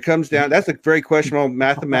uncertainty? It comes down. That's a very questionable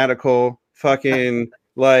mathematical fucking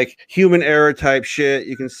like human error type shit.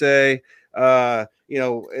 You can say, as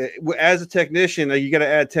a technician, you got to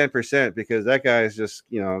add 10% because that guy is just,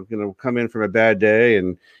 going to come in from a bad day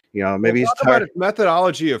and, maybe he's tired. About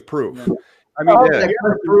methodology of proof. I mean,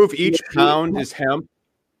 prove each pound is hemp.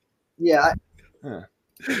 Yeah.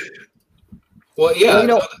 Well,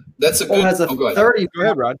 yeah, that's a good. Has a 30. Go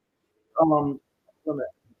ahead, Rod. Well,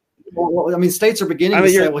 I mean, states are beginning to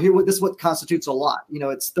say, well, this is what constitutes a lot.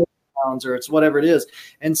 It's 35 pounds or it's whatever it is.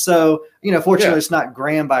 And so, fortunately, it's not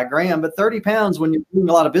gram by gram, but 30 pounds when you're doing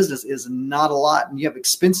a lot of business is not a lot. And you have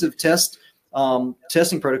expensive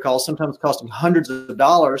testing protocols, sometimes costing hundreds of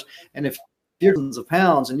dollars. And if you're tons of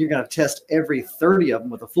pounds and you're going to test every 30 of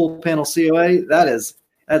them with a full panel COA, that's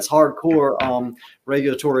hardcore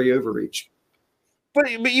regulatory overreach. But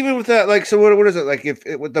even with that, like, so what is it like? If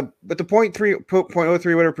it, with the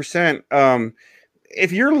 0.03 whatever percent,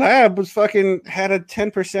 if your lab was fucking had a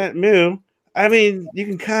 10% mu, I mean, you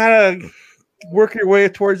can kind of work your way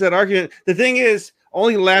towards that argument. The thing is,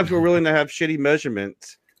 only labs who are willing to have shitty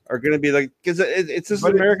measurements are going to be like, because it's just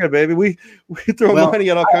America, baby. We throw money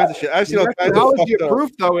at all kinds of shit. I've seen all kinds of stuff.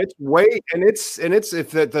 Proof though, it's weight, and it's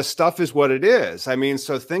if the stuff is what it is. I mean,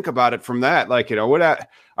 so think about it from that. Like, what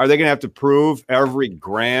are they going to have to prove every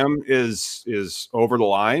gram is over the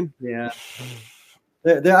line? Yeah.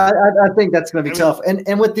 I think that's going to be tough.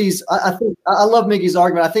 And with these, I think I love Mickey's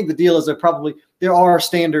argument. I think the deal is there are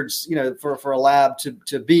standards, for a lab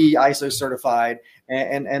to be ISO certified.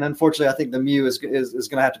 And unfortunately, I think the mu is going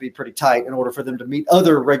to have to be pretty tight in order for them to meet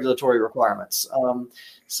other regulatory requirements.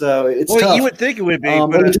 So it's tough. You would think it would be.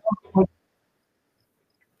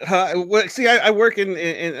 See, I work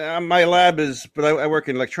in my lab but I work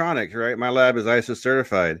in electronics, right? My lab is ISO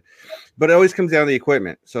certified, but it always comes down to the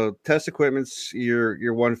equipment. So test equipment's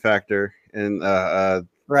your one factor, and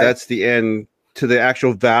that's the end to the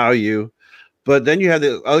actual value. But then you have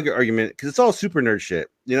the other argument, because it's all super nerd shit.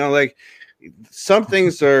 Like some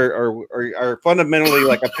things are fundamentally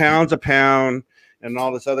like a pound's a pound and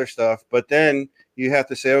all this other stuff. But then you have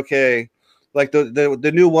to say, okay, like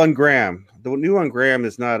the new 1 gram. The new 1 gram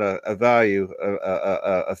is not a value,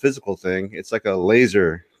 a physical thing. It's like a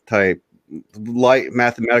laser type light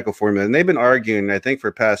mathematical formula. And they've been arguing, I think, for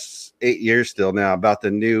the past 8 years still now about the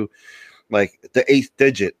new, like the 8th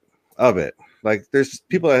digit of it. Like there's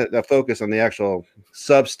people that focus on the actual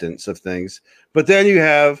substance of things. But then you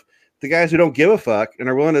have the guys who don't give a fuck and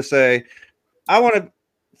are willing to say, I want to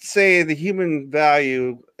say the human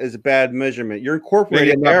value is a bad measurement. You're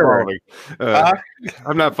incorporating error.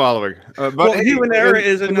 I'm not following. But human error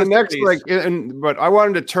is in the next, but I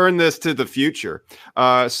wanted to turn this to the future.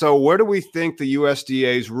 So where do we think the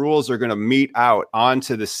USDA's rules are going to meet out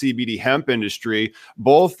onto the CBD hemp industry,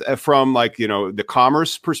 both from the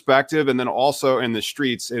commerce perspective and then also in the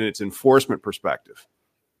streets in its enforcement perspective?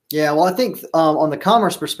 Yeah, well, I think on the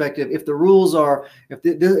commerce perspective, if the rules are, if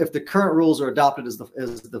the current rules are adopted as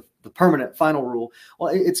the permanent final rule,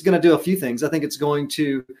 well, it's going to do a few things. I think it's going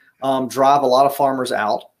to drive a lot of farmers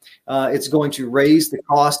out. It's going to raise the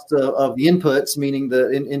cost of the inputs, meaning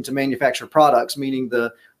into manufactured products, meaning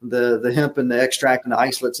the hemp and the extract and the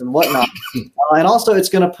isolates and whatnot. And also, it's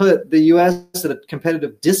going to put the U.S. at a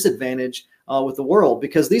competitive disadvantage with the world,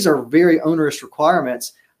 because these are very onerous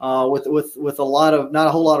requirements. With a lot of, not a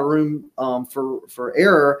whole lot of room for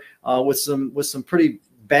error, with some pretty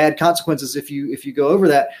bad consequences if you go over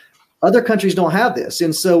that. Other countries don't have this,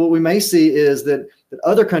 and so what we may see is that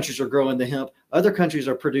other countries are growing the hemp, other countries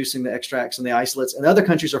are producing the extracts and the isolates, and other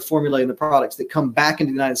countries are formulating the products that come back into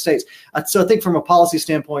the United States. So I think from a policy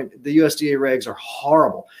standpoint, the USDA regs are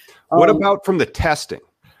horrible. What about from the testing?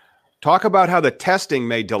 Talk about how the testing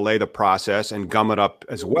may delay the process and gum it up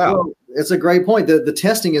as well. It's a great point. The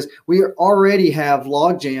testing is, we already have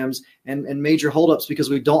log jams and major holdups because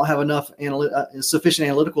we don't have enough sufficient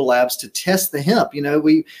analytical labs to test the hemp.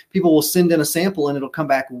 People will send in a sample and it'll come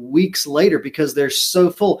back weeks later because they're so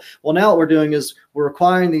full. Well, now what we're doing is we're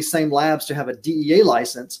requiring these same labs to have a DEA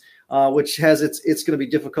license, which has it's going to be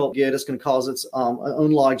difficult to get. It's going to cause its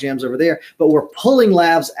own log jams over there. But we're pulling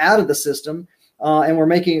labs out of the system. And we're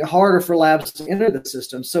making it harder for labs to enter the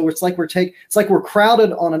system. So it's like we're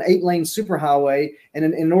crowded on an 8-lane superhighway, and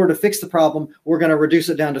in order to fix the problem, we're going to reduce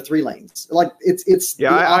it down to 3 lanes. Like it's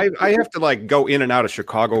I have to go in and out of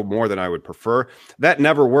Chicago more than I would prefer. That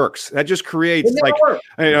never works. That just creates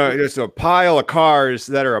just a pile of cars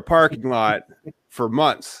that are a parking lot for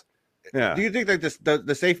months. Yeah. Do you think that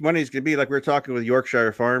the safe money is going to be like we were talking with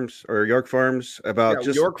Yorkshire Farms or York Farms about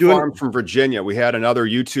Farm from Virginia? We had another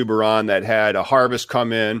YouTuber on that had a harvest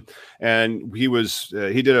come in, and he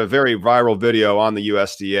did a very viral video on the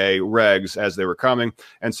USDA regs as they were coming.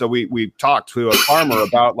 And so we talked to a farmer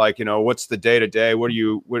about what's the day to day? What are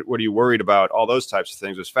you worried about? All those types of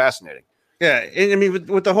things. It was fascinating. Yeah, and I mean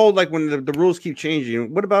with the whole when the rules keep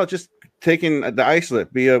changing, what about just taking the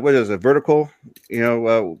isolate, be what is it, vertical?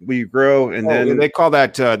 We grow and then they call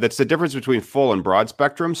that that's the difference between full and broad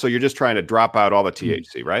spectrum. So you're just trying to drop out all the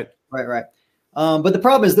THC, right? Right. But the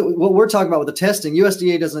problem is that what we're talking about with the testing,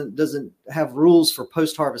 USDA doesn't have rules for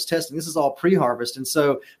post-harvest testing. This is all pre-harvest. And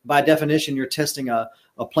so by definition, you're testing a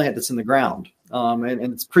plant that's in the ground.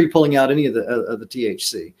 And it's pre-pulling out any of the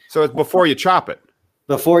THC. So it's before you chop it.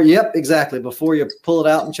 Yep, exactly. Before you pull it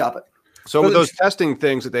out and chop it. So with those testing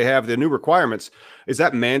things that they have, the new requirements, is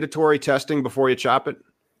that mandatory testing before you chop it?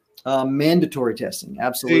 Mandatory testing,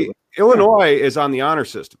 absolutely. See, Illinois is on the honor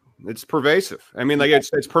system. It's pervasive. I mean, like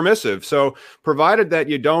it's permissive. So provided that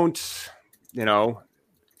you don't,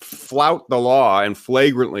 flout the law and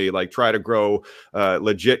flagrantly like try to grow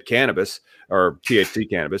legit cannabis or THC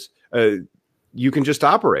cannabis, you can just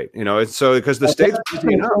operate, so because the state's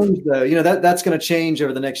busy enough. That's going to change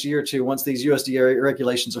over the next year or two once these USDA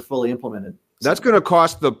regulations are fully implemented. That's going to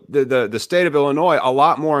cost the state of Illinois a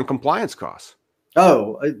lot more in compliance costs.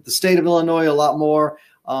 Oh, the state of Illinois a lot more.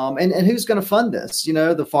 And who's going to fund this?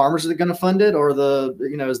 The farmers are going to fund it, or is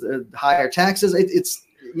the higher taxes? It's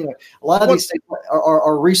a lot of these states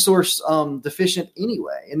are resource deficient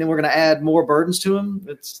anyway, and then we're going to add more burdens to them.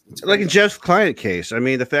 It's like in Jeff's client case. I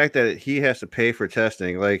mean, the fact that he has to pay for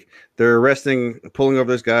testing, like they're pulling over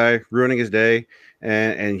this guy, ruining his day,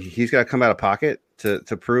 and he's got to come out of pocket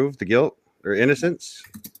to prove the guilt or innocence.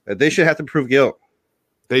 They should have to prove guilt.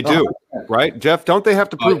 They do, right, Jeff? Don't they have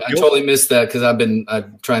to prove? I totally missed that because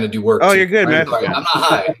I'm trying to do work. Oh, you're good, man. I'm not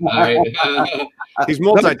high. All right. He's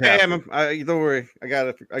multitasking. Don't worry, I got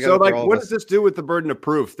it. So, like, what does this do with the burden of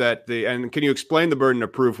proof? And can you explain the burden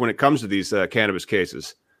of proof when it comes to these cannabis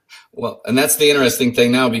cases? Well, and that's the interesting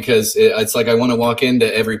thing now, because it's like I want to walk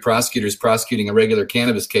into every prosecutor's prosecuting a regular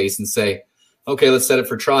cannabis case and say, okay, let's set it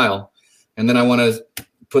for trial, and then I want to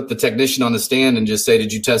put the technician on the stand and just say,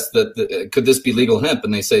 did you test could this be legal hemp?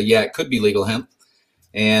 And they say, yeah, it could be legal hemp.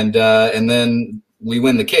 And then we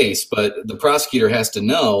win the case, but the prosecutor has to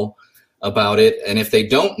know about it. And if they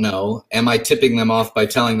don't know, am I tipping them off by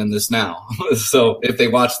telling them this now? So if they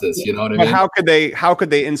watch this, you know what I mean? How could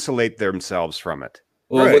they insulate themselves from it?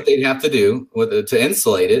 Well, What they'd have to do to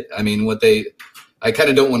insulate it, I mean, I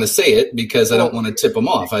kind of don't want to say it because I don't want to tip them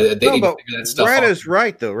off. They need to figure that stuff out. Brad is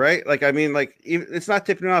right, though, right? Like, I mean, like, it's not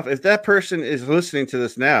tipping off. If that person is listening to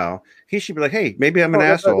this now, he should be like, hey, maybe I'm an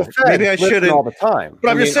asshole. Maybe I shouldn't. All the time. But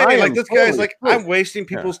I'm just saying, like, this guy's like, I'm wasting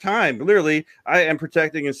people's time. Literally, I am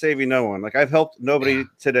protecting and saving no one. Like, I've helped nobody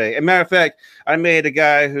today. And matter of fact, I made a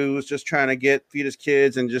guy who was just trying to feed his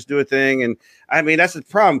kids and just do a thing. And I mean, that's the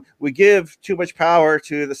problem. We give too much power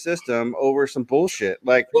to the system over some bullshit.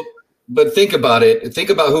 Like, but think about it. Think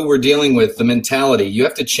about who we're dealing with, the mentality. You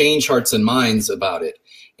have to change hearts and minds about it.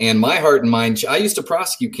 And my heart and mind, I used to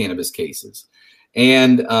prosecute cannabis cases.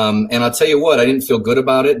 And I'll tell you what, I didn't feel good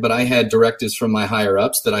about it, but I had directives from my higher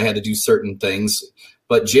ups that I had to do certain things.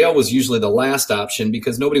 But jail was usually the last option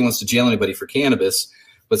because nobody wants to jail anybody for cannabis,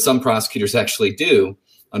 but some prosecutors actually do,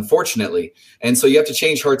 unfortunately. And so you have to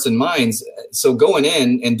change hearts and minds. So going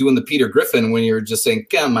in and doing the Peter Griffin when you're just saying,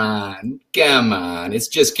 come on, it's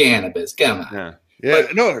just cannabis, come on. Yeah,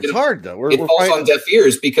 but, no, it's hard though. It falls on deaf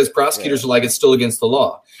ears because prosecutors are like, it's still against the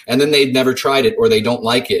law. And then they've never tried it, or they don't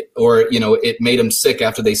like it, or, it made them sick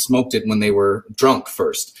after they smoked it when they were drunk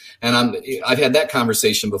first. And I've had that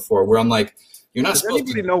conversation before where I'm like, you're not supposed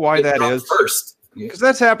to know why that is first. Because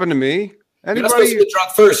that's happened to me. You're not supposed to get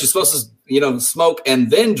drunk first. You're supposed to, smoke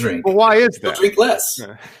and then drink. Well, why is that? You'll drink less.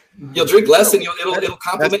 You'll drink less, and it'll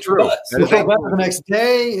complement your less. You'll drink less the next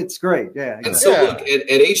day. It's great. Yeah. And so, look, at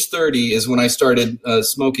age 30 is when I started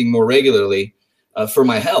smoking more regularly for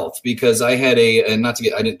my health, because I had I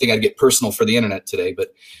didn't think I'd get personal for the internet today,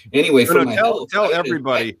 but anyway, my health. Tell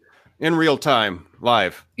everybody in real time,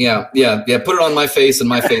 live. Yeah. Put it on my face and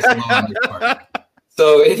my face alone on this part.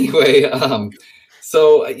 So anyway, I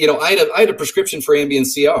had a prescription for Ambien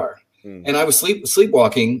CR, and I was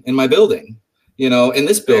sleepwalking in my building. In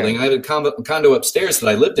this building, I had a condo upstairs that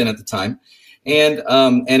I lived in at the time, and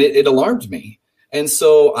it alarmed me. And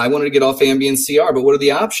so I wanted to get off Ambien CR, but what are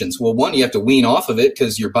the options? Well, one, you have to wean off of it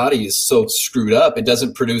because your body is so screwed up. It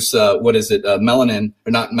doesn't produce, melanin,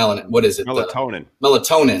 or not melanin. What is it? Melatonin.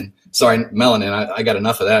 Melatonin. Sorry, melanin. I got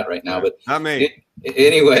enough of that right now, but not me.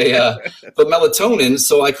 Anyway, but melatonin,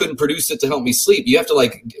 so I couldn't produce it to help me sleep. You have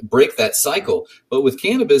to break that cycle. But with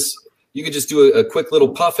cannabis, you could just do a quick little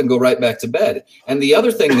puff and go right back to bed. And the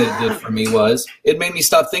other thing that it did for me was it made me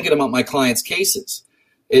stop thinking about my clients' cases.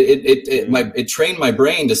 It trained my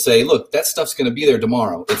brain to say, look, that stuff's going to be there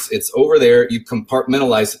tomorrow. It's over there. You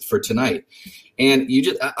compartmentalize it for tonight. And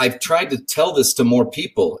I've tried to tell this to more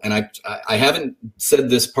people, and I haven't said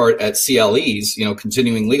this part at CLEs,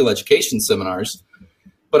 continuing legal education seminars,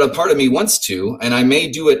 but a part of me wants to, and I may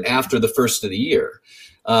do it after the first of the year.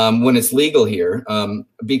 when it's legal here,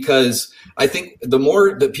 because I think the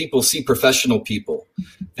more that people see professional people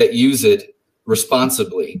that use it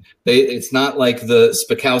responsibly, it's not like the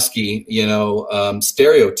Spakowski,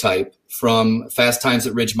 stereotype from Fast Times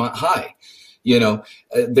at Ridgemont High.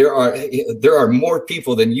 There are more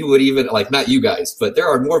people than you would even like, not you guys, but there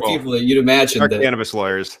are more people than you'd imagine. Our cannabis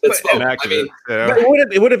lawyers, and activists.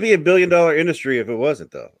 It would be $1 billion industry if it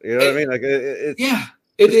wasn't, though. You know what I mean? Like,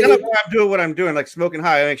 it's kind of why I'm doing what I'm doing, like smoking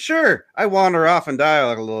high. Like, sure, I wander off and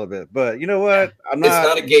dialogue a little bit, but you know what? It's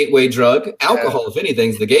not a gateway drug. Alcohol, if anything,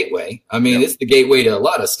 is the gateway. I mean, it's the gateway to a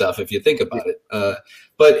lot of stuff if you think about it.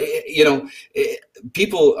 But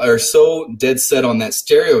people are so dead set on that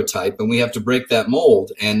stereotype, and we have to break that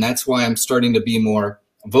mold. And that's why I'm starting to be more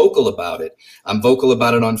vocal about it. I'm vocal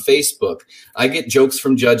about it on Facebook. I get jokes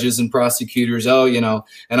from judges and prosecutors. And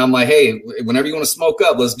I'm like, hey, whenever you want to smoke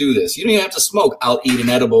up, let's do this. You don't even have to smoke. I'll eat an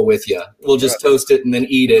edible with you. We'll just toast it and then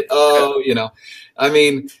eat it. I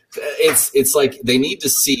mean, it's like they need to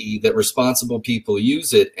see that responsible people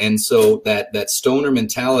use it. And so that stoner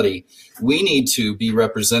mentality, we need to be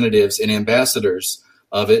representatives and ambassadors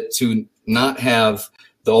of it, to not have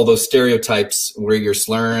all those stereotypes where you're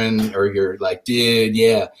slurring or you're like, dude,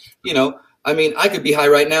 yeah. I mean, I could be high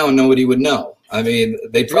right now and nobody would know. I mean,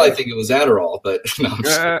 they'd probably think it was Adderall, but no.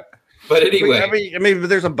 But anyway. I mean,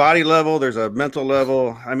 there's a body level, there's a mental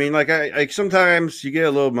level. I mean, like sometimes you get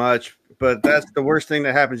a little much, but that's the worst thing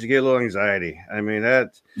that happens. You get a little anxiety. I mean,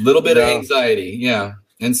 that's a little bit of anxiety. Yeah.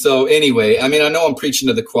 And so anyway, I mean, I know I'm preaching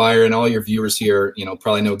to the choir, and all your viewers here,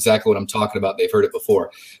 probably know exactly what I'm talking about. They've heard it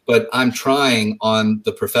before, but I'm trying on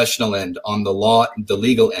the professional end, on the law, the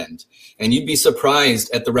legal end. And you'd be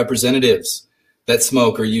surprised at the representatives that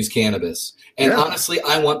smoke or use cannabis. And honestly,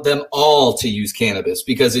 I want them all to use cannabis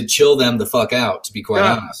because it'd chill them the fuck out, to be quite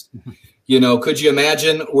honest. Could you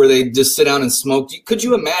imagine where they just sit down and smoke? Could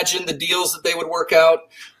you imagine the deals that they would work out,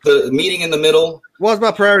 the meeting in the middle? Well, it's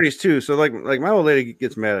about priorities too. So like my old lady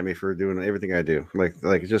gets mad at me for doing everything I do, like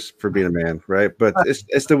just for being a man, right? But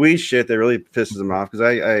it's the weed shit that really pisses them off, because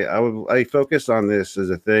I focus on this as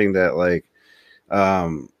a thing that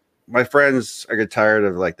my friends are get tired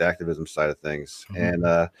of like the activism side of things, and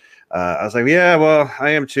I was like, yeah, well,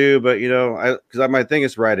 I am too, but because my thing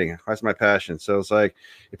is writing, that's my passion. So it's like,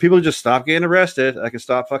 if people just stop getting arrested, I can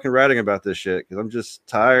stop fucking writing about this shit, because I'm just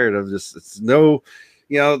tired of this.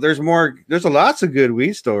 There's lots of good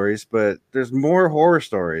weed stories, but there's more horror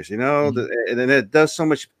stories, and it does so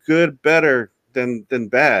much good better than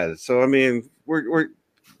bad. So I mean, we're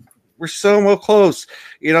so close.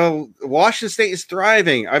 Washington State is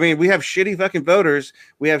thriving. I mean, we have shitty fucking voters.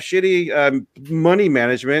 We have shitty money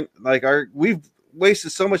management. We've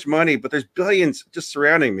wasted so much money, but there's billions just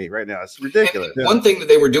surrounding me right now. It's ridiculous. One thing that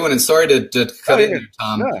they were doing, and sorry to cut in,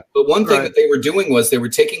 Tom, but one thing that they were doing was they were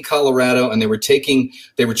taking Colorado and they were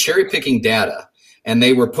cherry picking data, and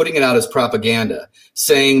they were putting it out as propaganda,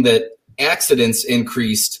 saying that accidents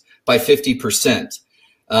increased by 50%.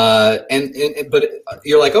 But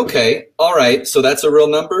you're like, okay, all right, so that's a real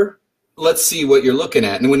number. Let's see what you're looking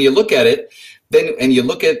at. And when you look at it, and you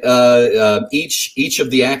look at each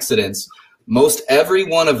of the accidents, most every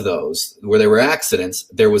one of those where there were accidents,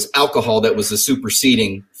 there was alcohol that was a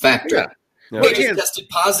superseding factor. They just tested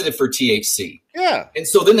positive for THC. Yeah. And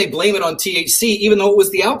so then they blame it on THC, even though it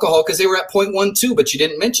was the alcohol, because they were at 0.12, but you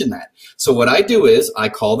didn't mention that. So what I do is I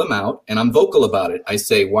call them out and I'm vocal about it. I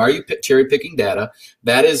say, why are you cherry picking data?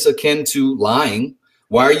 That is akin to lying.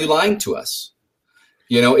 Why are you lying to us?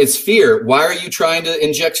 It's fear. Why are you trying to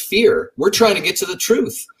inject fear? We're trying to get to the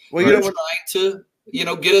truth. Well, we're trying to,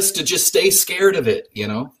 get us to just stay scared of it,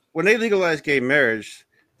 When they legalized gay marriage,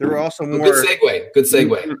 there were also more. Good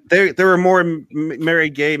segue. There were more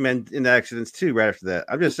married gay men in accidents too. Right after that,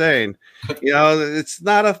 I'm just saying, it's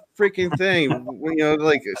not a freaking thing.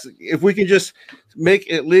 If we can just make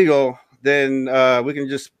it legal, then we can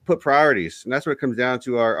just put priorities, and that's what it comes down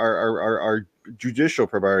to. Our judicial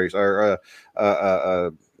priorities, our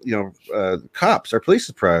cops, our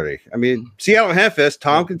police's priority. I mean, Seattle Hempfest,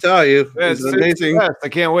 Tom can tell you, it's amazing. I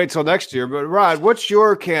can't wait till next year. But Rod, what's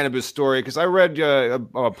your cannabis story? Because I read a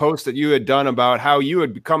post that you had done about how you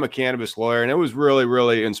had become a cannabis lawyer, and it was really,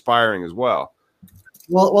 really inspiring as well.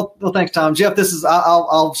 Well, thanks, Tom. Jeff, this is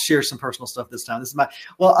I'll share some personal stuff this time. This is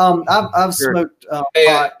I've smoked.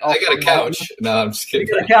 Pot I got a couch. No, I'm just kidding.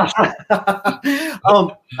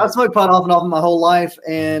 I've smoked pot off and on my whole life,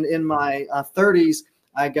 and in my 30s,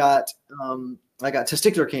 I got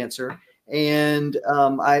testicular cancer, And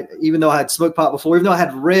even though I had smoked pot before, even though I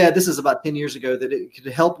had read, this is about 10 years ago, that it could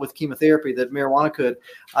help with chemotherapy, that marijuana could,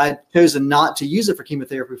 I chosen not to use it for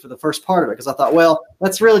chemotherapy for the first part of it because I thought, well,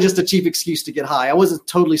 that's really just a cheap excuse to get high. I wasn't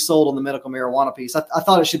totally sold on the medical marijuana piece. I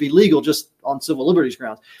thought it should be legal just on civil liberties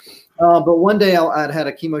grounds. But one day I'd had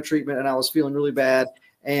a chemo treatment and I was feeling really bad.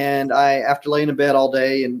 And after laying in bed all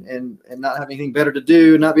day and not having anything better to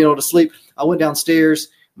do, not being able to sleep, I went downstairs.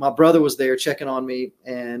 My brother was there checking on me,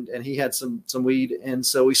 and he had some weed. And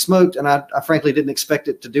so we smoked, and I frankly didn't expect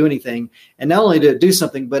it to do anything. And not only did it do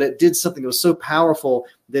something, but it did something that was so powerful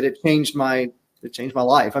that it changed my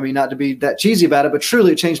life. I mean, not to be that cheesy about it, but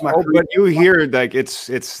truly it changed my career. But you hear like this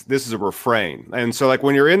is a refrain. And so like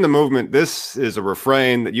when you're in the movement, this is a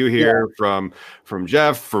refrain that you hear from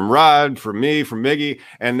Jeff, from Rod, from me, from Miggy.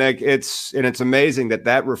 And like it's amazing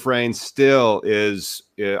that refrain still is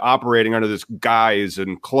operating under this guise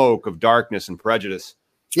and cloak of darkness and prejudice.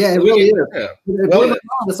 Yeah, it really is. Yeah.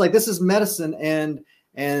 It's like, this is medicine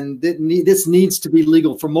and this needs to be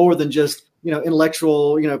legal for more than just,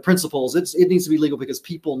 intellectual, principles. It needs to be legal because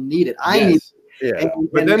people need it. I need it. Yeah.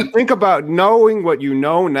 But then think about knowing what you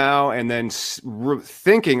know now and then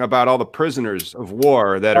thinking about all the prisoners of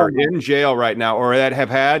war that are in jail right now or that have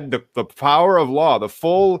had the power of law, the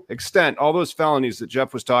full extent, all those felonies that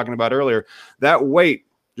Jeff was talking about earlier, that weight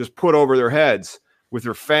just put over their heads with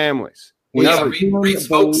their families. Read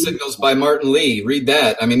Smoke Signals by Martin Lee. Read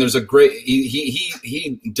that. I mean, there's a great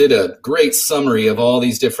he did a great summary of all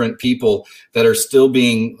these different people that are still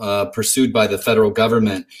being pursued by the federal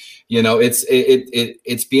government.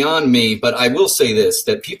 It's beyond me, but I will say this,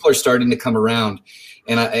 that people are starting to come around,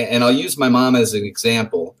 and I'll use my mom as an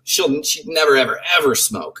example. She'd never ever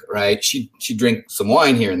smoke, right? She drink some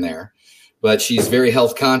wine here and there, but she's very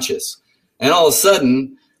health conscious. And all of a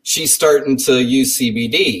sudden she's starting to use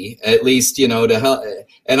CBD, at least, to help.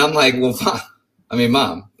 And I'm like, well,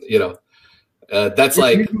 Mom, that's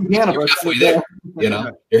like, you're halfway there,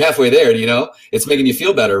 you're halfway there, it's making you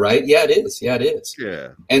feel better, right? Yeah, it is. Yeah.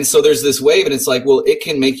 And so there's this wave and it's like, well, it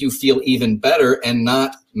can make you feel even better and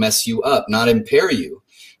not mess you up, not impair you.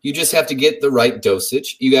 You just have to get the right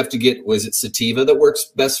dosage. You have to get, was it sativa that works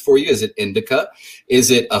best for you? Is it indica? Is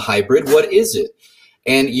it a hybrid? What is it?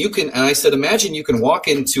 And I said, imagine you can walk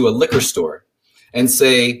into a liquor store and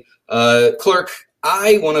say, clerk,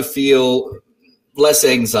 I want to feel less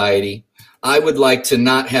anxiety. I would like to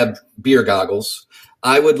not have beer goggles.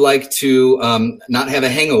 I would like to not have a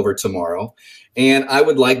hangover tomorrow. And I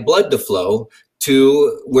would like blood to flow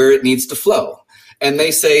to where it needs to flow. And they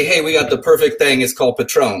say, hey, we got the perfect thing. It's called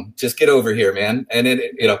Patron. Just get over here, man. And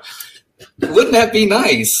wouldn't that be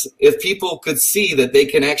nice if people could see that they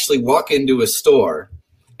can actually walk into a store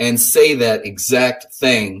and say that exact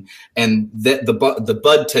thing, and that the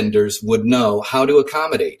bud tenders would know how to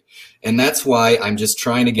accommodate? And that's why I'm just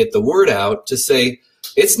trying to get the word out to say,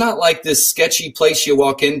 it's not like this sketchy place you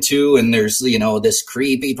walk into and there's, this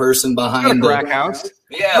creepy person behind the crack house.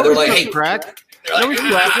 Yeah, they're like, hey, crack. I mean,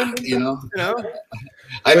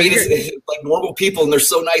 it's like normal people, and they're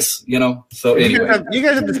so nice, So anyway, You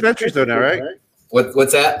guys have dispensaries though now, right?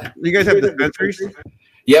 What's that? You guys have dispensaries?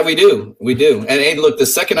 Yeah, we do. And hey, look, the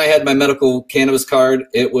second I had my medical cannabis card,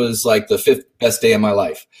 it was like the 5th best day of my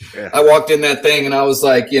life. Yeah. I walked in that thing and I was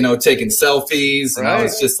like, taking selfies, and I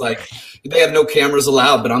was just like, they have no cameras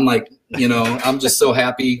allowed, but I'm like, I'm just so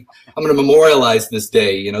happy. I'm going to memorialize this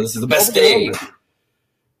day. This is the best day.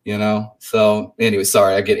 So anyway,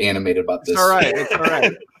 sorry, I get animated about this. It's all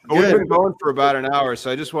right. But we've been going for about an hour,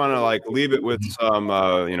 so I just want to leave it with some,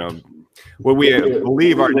 what we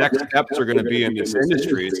believe our next steps are going to be in this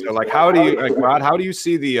industry. So how do you, Rod, how do you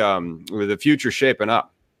see the future shaping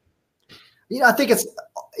up? I think it's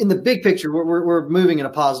in the big picture, we're moving in a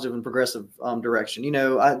positive and progressive direction.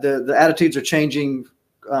 The attitudes are changing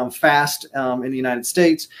fast in the United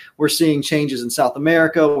States. We're seeing changes in South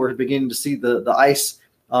America. We're beginning to see the ice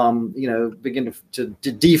begin to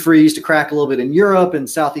defreeze, to crack a little bit in Europe and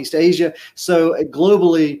Southeast Asia. So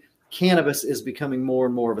globally, cannabis is becoming more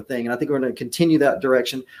and more of a thing. And I think we're going to continue that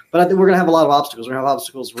direction. But I think we're going to have a lot of obstacles. We're going to have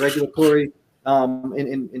obstacles regulatory,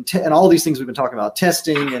 and all these things we've been talking about,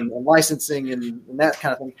 testing and licensing and that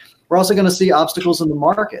kind of thing. We're also going to see obstacles in the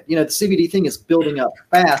market. The CBD thing is building up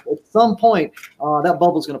fast. At some point, that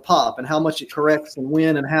bubble is going to pop, and how much it corrects and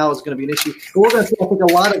when and how is going to be an issue. But we're going to see, I think,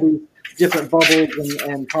 a lot of these different bubbles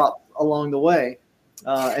and pop along the way.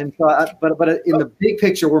 But in the big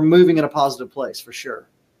picture, we're moving in a positive place for sure.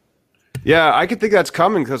 Yeah, I could think that's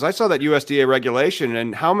coming because I saw that USDA regulation.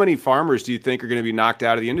 And how many farmers do you think are going to be knocked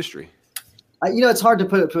out of the industry? It's hard to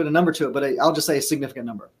put a number to it, but I'll just say a significant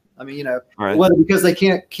number. I mean, Right. whether because they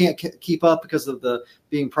can't keep up because of the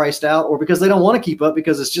being priced out, or because they don't want to keep up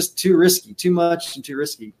because it's just too risky, too much and too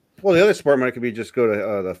risky. Well, the other smart money could be just go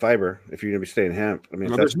to the fiber if you're going to be staying hemp. I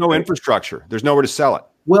mean, There's no infrastructure. There's nowhere to sell it.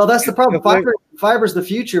 Well, that's the problem. Fiber's the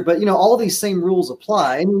future, but all these same rules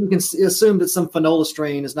apply, and you can assume that some Finola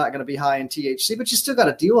strain is not going to be high in THC, but you still got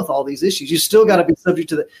to deal with all these issues. You still got to be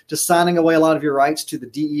subject to signing away a lot of your rights to the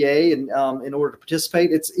DEA, and in order to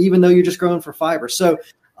participate, it's even though you're just growing for fiber. So,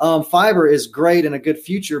 fiber is great and a good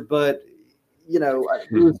future, but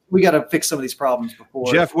we got to fix some of these problems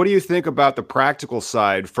before. Jeff, what do you think about the practical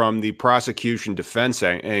side from the prosecution defense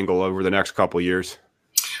angle over the next couple of years?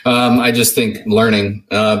 I just think learning,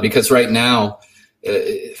 because right now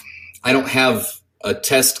I don't have a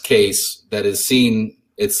test case that has seen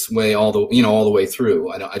its way all the way through.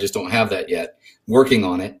 I just don't have that yet. Working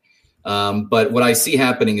on it. But what I see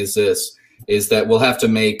happening is that we'll have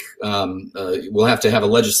to have a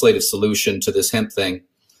legislative solution to this hemp thing.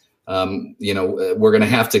 We're going to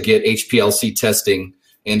have to get HPLC testing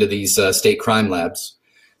into these state crime labs.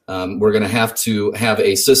 We're going to have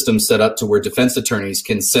a system set up to where defense attorneys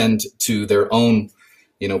can send to their own,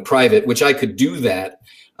 private, which I could do that.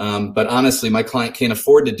 But honestly, my client can't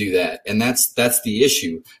afford to do that. And that's the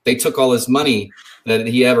issue. They took all his money that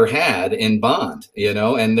he ever had in bond,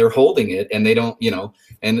 and they're holding it, and they don't,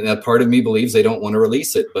 and a part of me believes they don't want to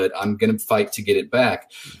release it, but I'm going to fight to get it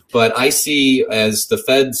back. But I see, as the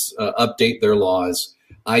feds update their laws,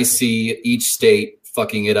 I see each state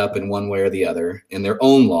fucking it up in one way or the other in their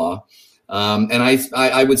own law. And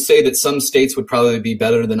I would say that some states would probably be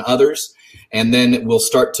better than others. And then we'll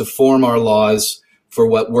start to form our laws for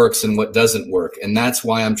what works and what doesn't work. And that's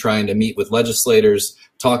why I'm trying to meet with legislators,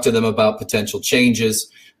 talk to them about potential changes,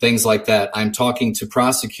 things like that. I'm talking to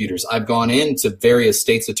prosecutors. I've gone into various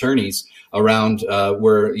states' attorneys around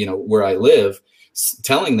where I live,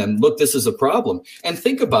 telling them, look, this is a problem. And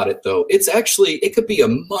think about it, though. It could be a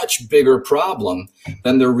much bigger problem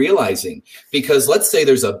than they're realizing. Because let's say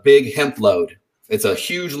there's a big hemp load. It's a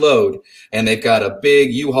huge load, and they've got a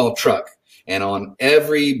big U-Haul truck. And on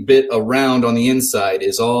every bit around on the inside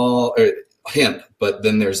is all hemp. But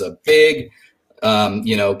then there's a big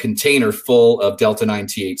container full of Delta-9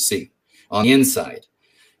 THC on the inside.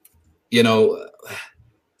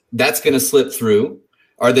 That's going to slip through.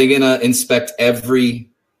 Are they going to inspect every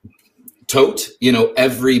tote,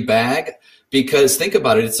 every bag? Because think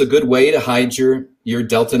about it, it's a good way to hide your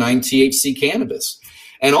Delta-9 THC cannabis.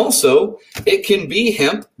 And also, it can be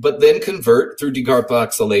hemp, but then convert through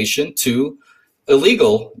decarboxylation to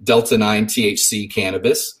illegal Delta-9 THC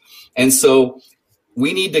cannabis. And so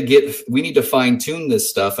we need to fine tune this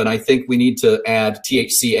stuff. And I think we need to add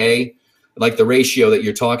THCA, like the ratio that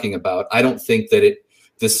you're talking about. I don't think that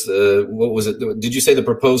what was it? Did you say the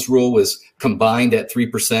proposed rule was combined at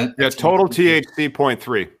 3%? Yeah, total THC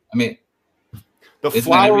 0.3. I mean, the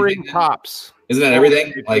flowering tops. Isn't that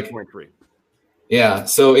everything? Like 0.3. Yeah.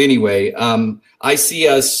 So anyway, I see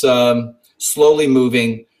us slowly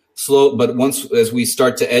moving, but as we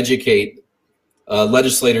start to educate,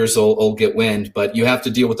 legislators will get wind. But you have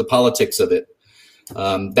to deal with the politics of it.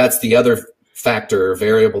 That's the other factor or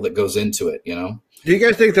variable that goes into it. Do you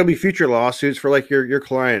guys think there'll be future lawsuits for like your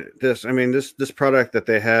client? This product that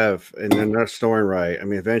they have and they're not storing right. I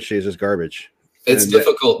mean, eventually it's just garbage. It's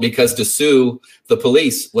difficult because to sue the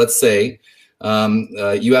police, let's say,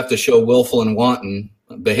 you have to show willful and wanton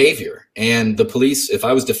behavior. And the police, if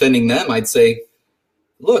I was defending them, I'd say,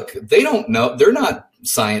 look, they don't know. They're not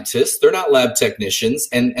scientists. They're not lab technicians.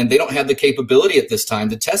 And they don't have the capability at this time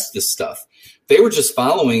to test this stuff. They were just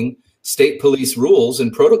following state police rules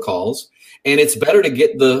and protocols. And it's better to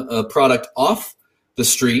get the product off the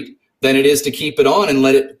street than it is to keep it on and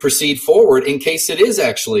let it proceed forward in case it is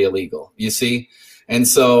actually illegal, you see? And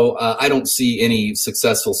so I don't see any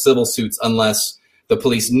successful civil suits unless the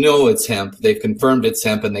police know it's hemp, they've confirmed it's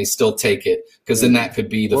hemp, and they still take it, because then that could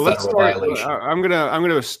be the federal violation. I'm gonna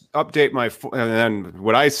update and then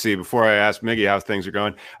what I see before I ask Miggy how things are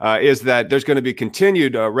going is that there's going to be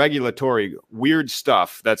continued regulatory weird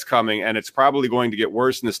stuff that's coming, and it's probably going to get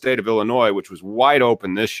worse in the state of Illinois, which was wide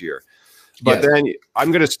open this year. But then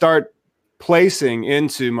I'm going to start placing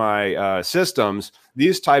into my systems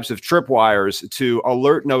these types of tripwires to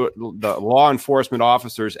alert the law enforcement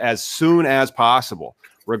officers as soon as possible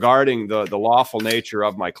regarding the lawful nature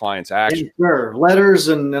of my client's action. Sure. Letters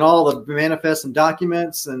and all the manifests and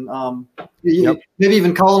documents, and maybe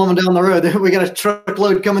even calling them down the road. We got a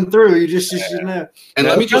truckload coming through. You just know. And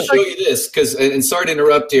let me just show you this, and sorry to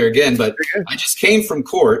interrupt here again, but I just came from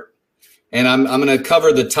court. And I'm going to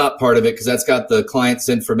cover the top part of it because that's got the client's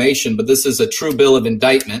information. But this is a true bill of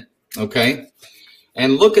indictment, okay?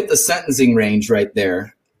 And look at the sentencing range right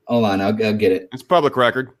there. Hold on, I'll get it. It's public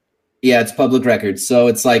record. Yeah, it's public record. So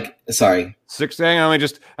it's like, sorry. 6. Hang on,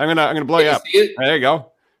 I'm gonna blow you up. See it? There you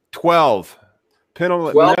go. 12.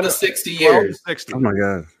 12 to 60 years. 60. Oh my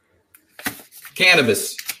God.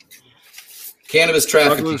 Cannabis trafficking.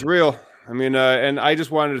 Struggle is real. I mean, and I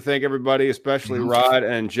just wanted to thank everybody, especially Rod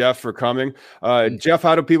and Jeff, for coming. Jeff,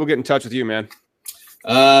 how do people get in touch with you, man?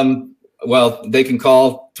 Well, they can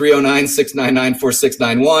call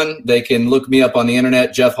 309-699-4691. They can look me up on the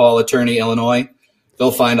internet, Jeff Hall, Attorney, Illinois.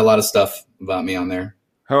 They'll find a lot of stuff about me on there.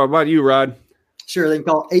 How about you, Rod? Sure. They can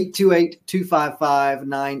call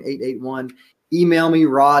 828-255-9881. Email me,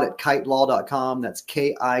 rod@kitelaw.com. That's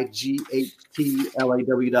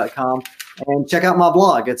KIGHTLAW.com. And check out my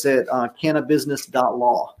blog. It's at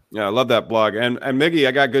cannabusiness.law. Yeah, I love that blog. And Miggy,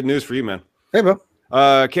 I got good news for you, man. Hey, bro.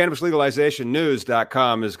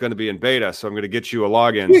 CannabisLegalizationNews.com is going to be in beta, so I'm going to get you a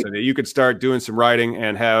login so that you could start doing some writing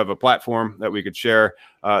and have a platform that we could share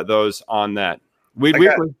those on that. Weed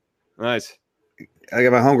Weekly. Nice. I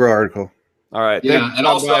got my homegrown article. All right. Yeah, and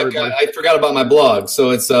also I forgot about my blog. So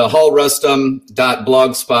it's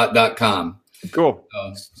hallrustum.blogspot.com. Cool.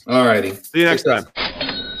 All righty. See you next time.